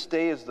 saying, this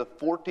day is the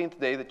 14th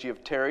day that ye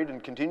have tarried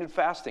and continued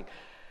fasting,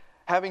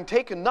 having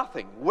taken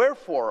nothing.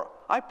 Wherefore,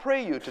 I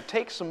pray you to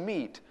take some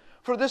meat,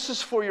 for this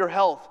is for your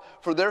health,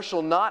 for there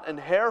shall not an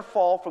hair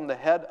fall from the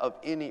head of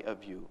any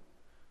of you.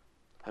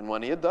 And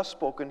when he had thus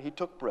spoken, he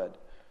took bread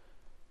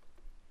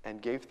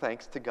and gave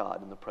thanks to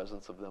God in the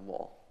presence of them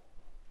all.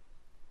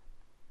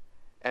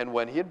 And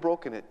when he had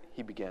broken it,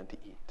 he began to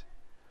eat.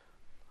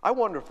 I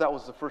wonder if that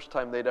was the first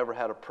time they'd ever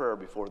had a prayer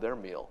before their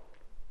meal.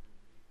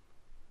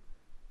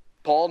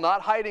 Paul, not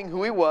hiding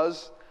who he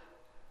was,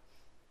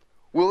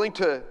 willing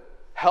to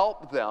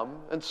help them.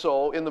 And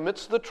so, in the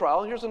midst of the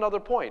trial, here's another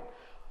point.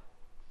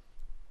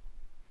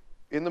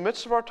 In the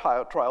midst of our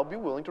trial, be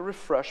willing to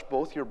refresh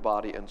both your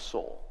body and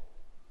soul.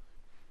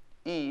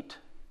 Eat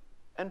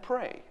and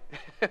pray.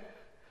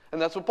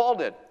 And that's what Paul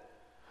did.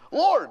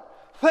 Lord,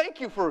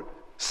 thank you for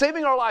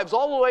saving our lives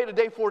all the way to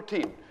day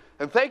 14.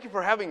 And thank you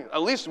for having,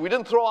 at least we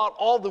didn't throw out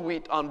all the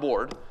wheat on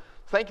board.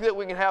 Thank you that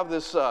we can have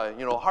this,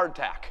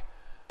 hardtack.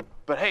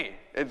 But hey,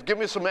 give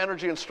me some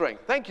energy and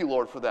strength. Thank you,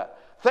 Lord, for that.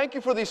 Thank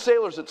you for these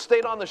sailors that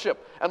stayed on the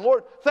ship. And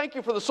Lord, thank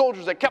you for the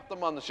soldiers that kept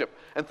them on the ship.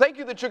 And thank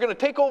you that you're going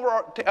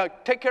to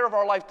take care of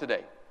our life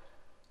today.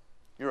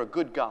 You're a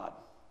good God.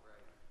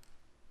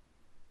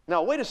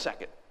 Now, wait a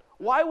second.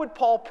 Why would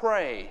Paul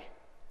pray?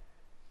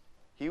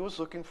 He was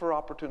looking for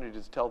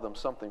opportunities to tell them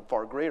something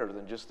far greater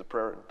than just the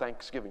prayer and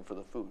thanksgiving for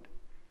the food.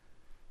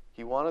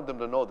 He wanted them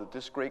to know that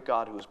this great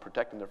God who is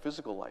protecting their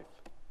physical life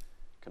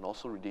can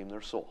also redeem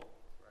their soul.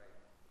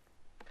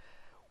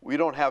 We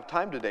don't have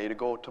time today to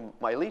go to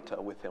Miletus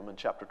with him in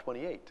chapter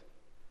 28,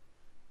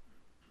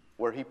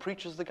 where he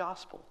preaches the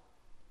gospel.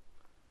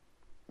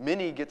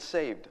 Many get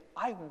saved.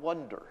 I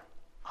wonder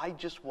I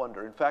just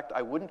wonder. In fact,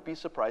 I wouldn't be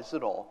surprised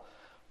at all.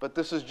 But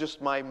this is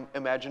just my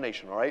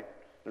imagination, all right?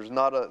 There's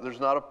not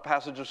a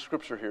passage of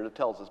Scripture here that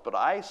tells us. But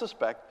I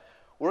suspect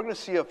we're going to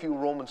see a few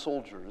Roman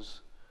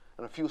soldiers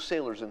and a few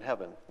sailors in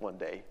heaven one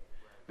day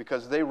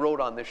because they rode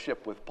on this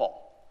ship with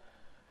Paul.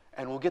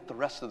 And we'll get the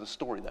rest of the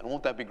story then.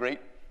 Won't that be great?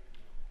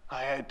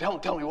 Tell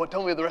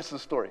me the rest of the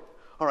story.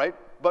 All right?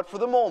 But for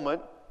the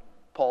moment,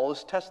 Paul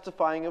is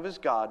testifying of his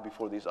God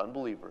before these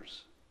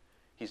unbelievers.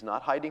 He's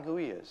not hiding who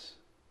he is.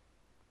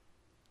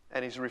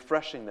 And he's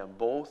refreshing them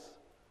both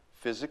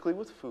physically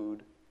with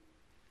food,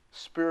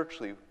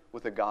 spiritually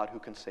with a God who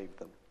can save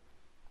them.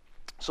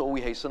 So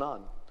we hasten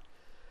on.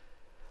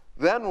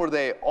 Then were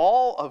they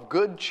all of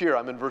good cheer.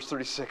 I'm in verse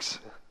 36.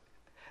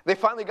 They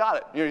finally got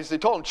it. They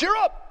told him, cheer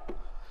up!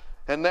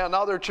 And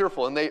now they're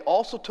cheerful. And they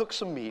also took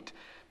some meat.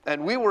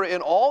 And we were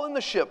all in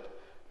the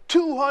ship,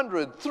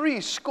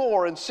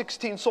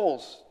 216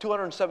 souls.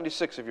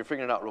 276 if you're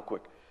figuring it out real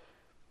quick.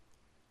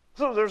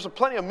 So there's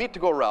plenty of meat to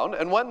go around.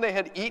 And when they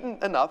had eaten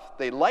enough,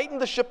 they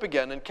lightened the ship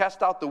again and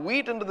cast out the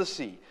wheat into the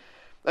sea.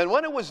 And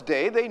when it was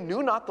day, they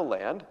knew not the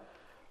land,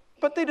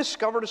 but they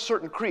discovered a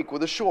certain creek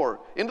with a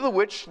shore, into the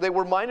which they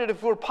were minded,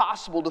 if it were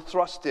possible, to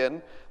thrust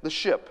in the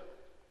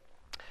ship.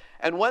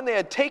 And when they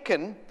had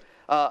taken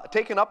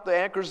up the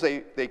anchors,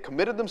 they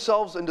committed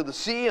themselves into the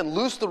sea and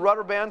loosed the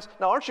rudder bands.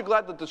 Now, aren't you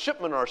glad that the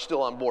shipmen are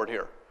still on board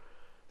here?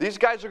 These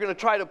guys are going to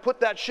try to put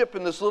that ship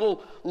in this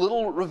little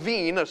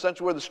ravine,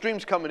 essentially where the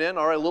stream's coming in,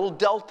 or a little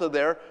delta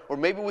there, or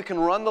maybe we can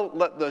run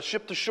the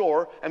ship to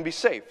shore and be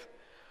safe.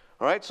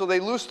 All right, so they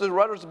loosed the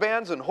rudder's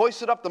bands and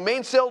hoisted up the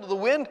mainsail to the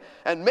wind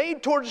and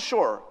made towards the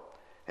shore.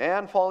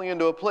 And falling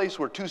into a place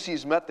where two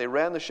seas met, they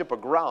ran the ship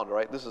aground. All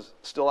right, this is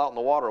still out in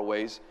the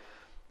waterways.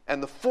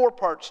 And the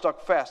forepart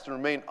stuck fast and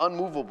remained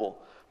unmovable,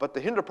 but the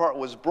hinder part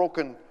was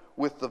broken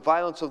with the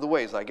violence of the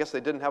waves. I guess they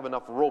didn't have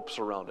enough ropes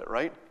around it,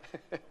 right?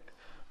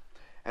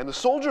 And the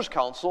soldiers'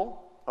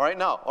 council,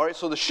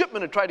 so the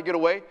shipmen had tried to get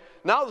away.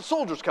 Now the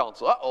soldiers'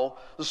 council,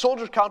 the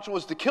soldiers' council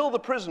was to kill the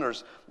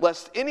prisoners,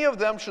 lest any of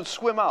them should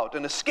swim out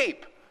and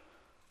escape.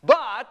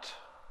 But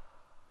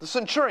the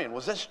centurion,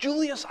 was this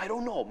Julius? I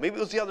don't know. Maybe it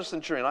was the other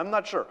centurion. I'm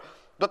not sure.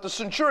 But the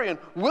centurion,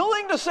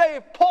 willing to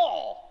save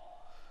Paul,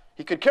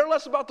 he could care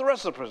less about the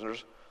rest of the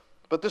prisoners,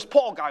 but this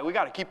Paul guy, we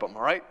got to keep him,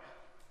 all right?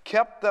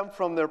 Kept them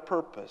from their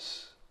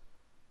purpose,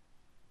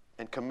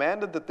 and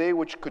commanded that they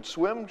which could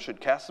swim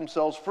should cast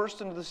themselves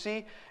first into the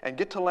sea and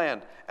get to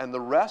land, and the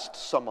rest,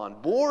 some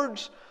on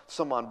boards,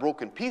 some on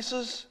broken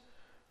pieces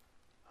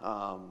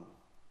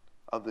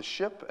of the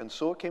ship. And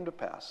so it came to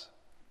pass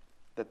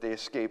that they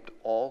escaped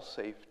all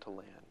safe to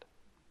land.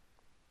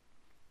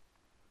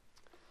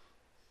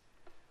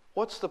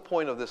 What's the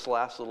point of this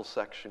last little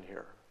section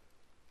here?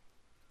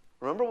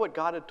 Remember what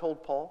God had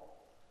told Paul?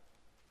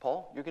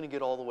 Paul, you're going to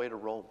get all the way to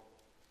Rome.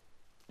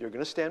 You're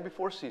going to stand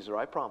before Caesar,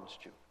 I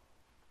promised you.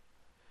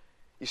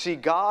 You see,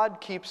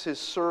 God keeps his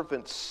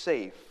servants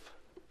safe.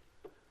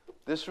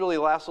 This really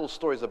last little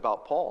story is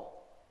about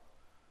Paul.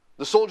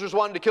 The soldiers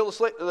wanted to kill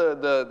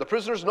the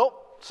prisoners.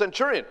 Nope,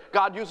 centurion.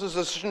 God uses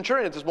the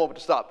centurion at this moment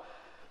to stop.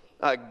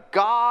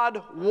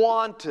 God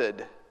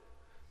wanted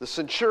the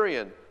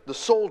centurion, the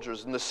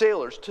soldiers, and the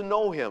sailors to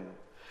know him.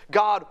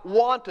 God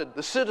wanted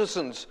the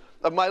citizens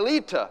of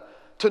Melita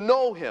to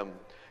know him.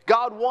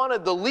 God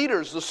wanted the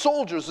leaders, the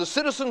soldiers, the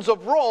citizens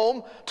of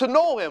Rome to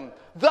know him.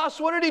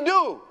 Thus, what did he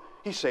do?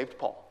 He saved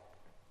Paul.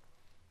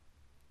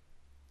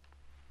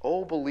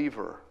 Oh,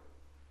 believer,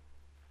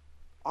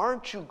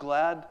 aren't you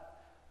glad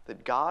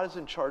that God is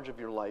in charge of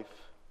your life?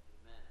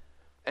 Amen.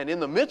 And in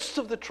the midst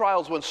of the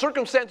trials, when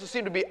circumstances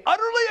seem to be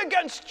utterly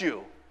against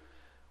you,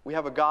 we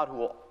have a God who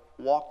will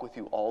walk with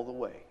you all the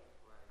way.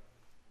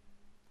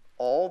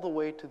 All the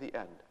way to the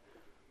end.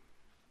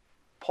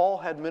 Paul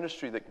had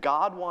ministry that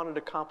God wanted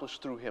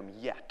accomplished through him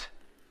yet.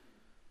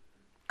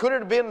 Could it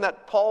have been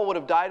that Paul would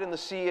have died in the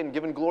sea and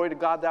given glory to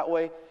God that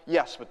way?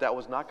 Yes, but that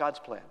was not God's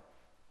plan.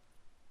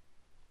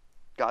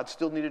 God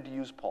still needed to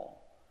use Paul.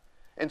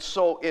 And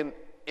so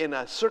in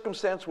a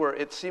circumstance where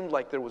it seemed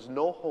like there was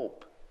no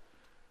hope,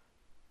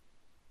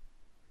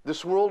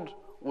 this world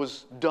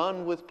was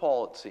done with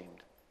Paul, it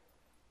seemed.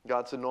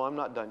 God said, no, I'm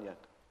not done yet.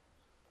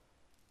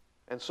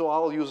 And so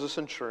I'll use a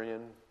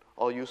centurion,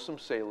 I'll use some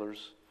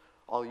sailors,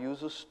 I'll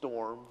use a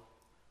storm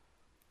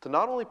to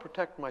not only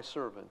protect my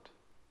servant,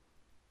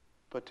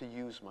 but to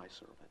use my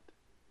servant.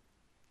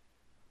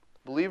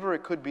 Believer,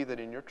 it could be that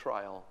in your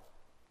trial,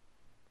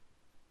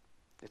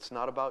 it's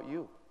not about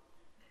you.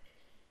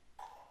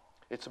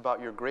 It's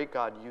about your great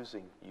God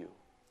using you.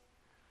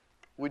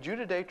 Would you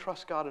today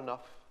trust God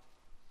enough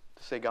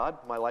to say, God,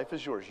 my life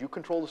is yours. You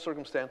control the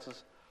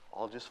circumstances.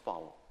 I'll just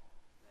follow.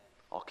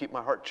 I'll keep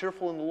my heart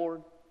cheerful in the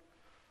Lord.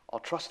 I'll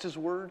trust his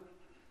word.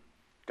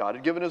 God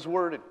had given his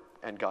word,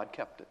 and God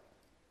kept it.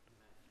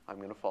 I'm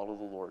going to follow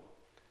the Lord.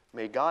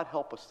 May God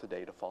help us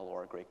today to follow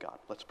our great God.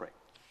 Let's pray.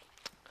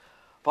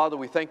 Father,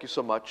 we thank you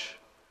so much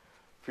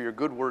for your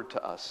good word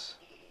to us.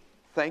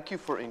 Thank you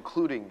for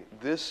including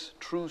this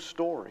true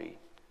story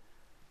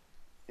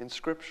in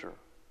Scripture.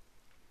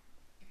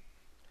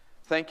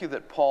 Thank you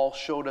that Paul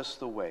showed us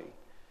the way.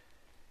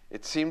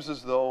 It seems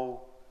as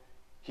though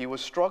he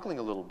was struggling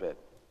a little bit,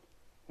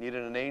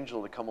 needed an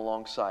angel to come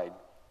alongside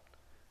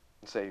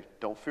and say,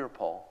 don't fear,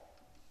 Paul.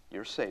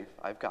 You're safe.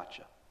 I've got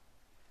you.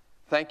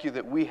 Thank you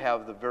that we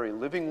have the very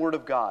living Word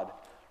of God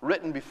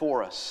written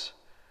before us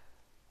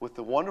with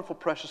the wonderful,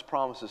 precious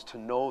promises to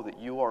know that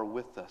you are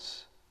with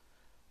us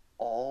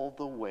all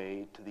the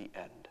way to the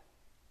end.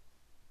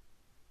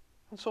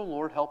 And so,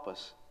 Lord, help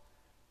us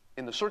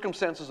in the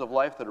circumstances of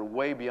life that are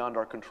way beyond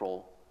our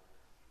control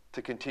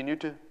to continue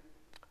to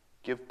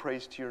give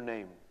praise to your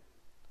name,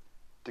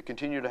 to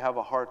continue to have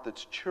a heart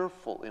that's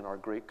cheerful in our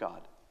great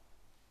God,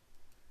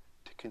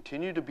 to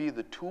continue to be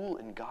the tool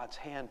in God's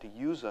hand to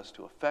use us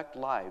to affect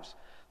lives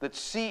that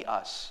see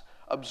us,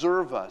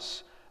 observe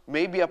us,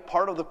 may be a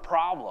part of the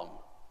problem,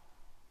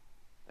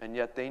 and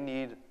yet they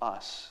need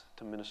us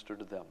to minister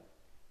to them.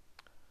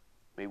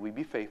 May we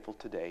be faithful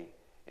today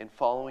in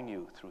following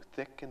you through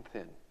thick and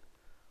thin,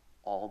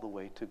 all the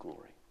way to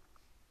glory.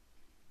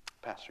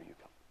 Pastor, you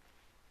come.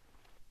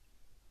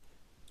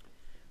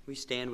 We stand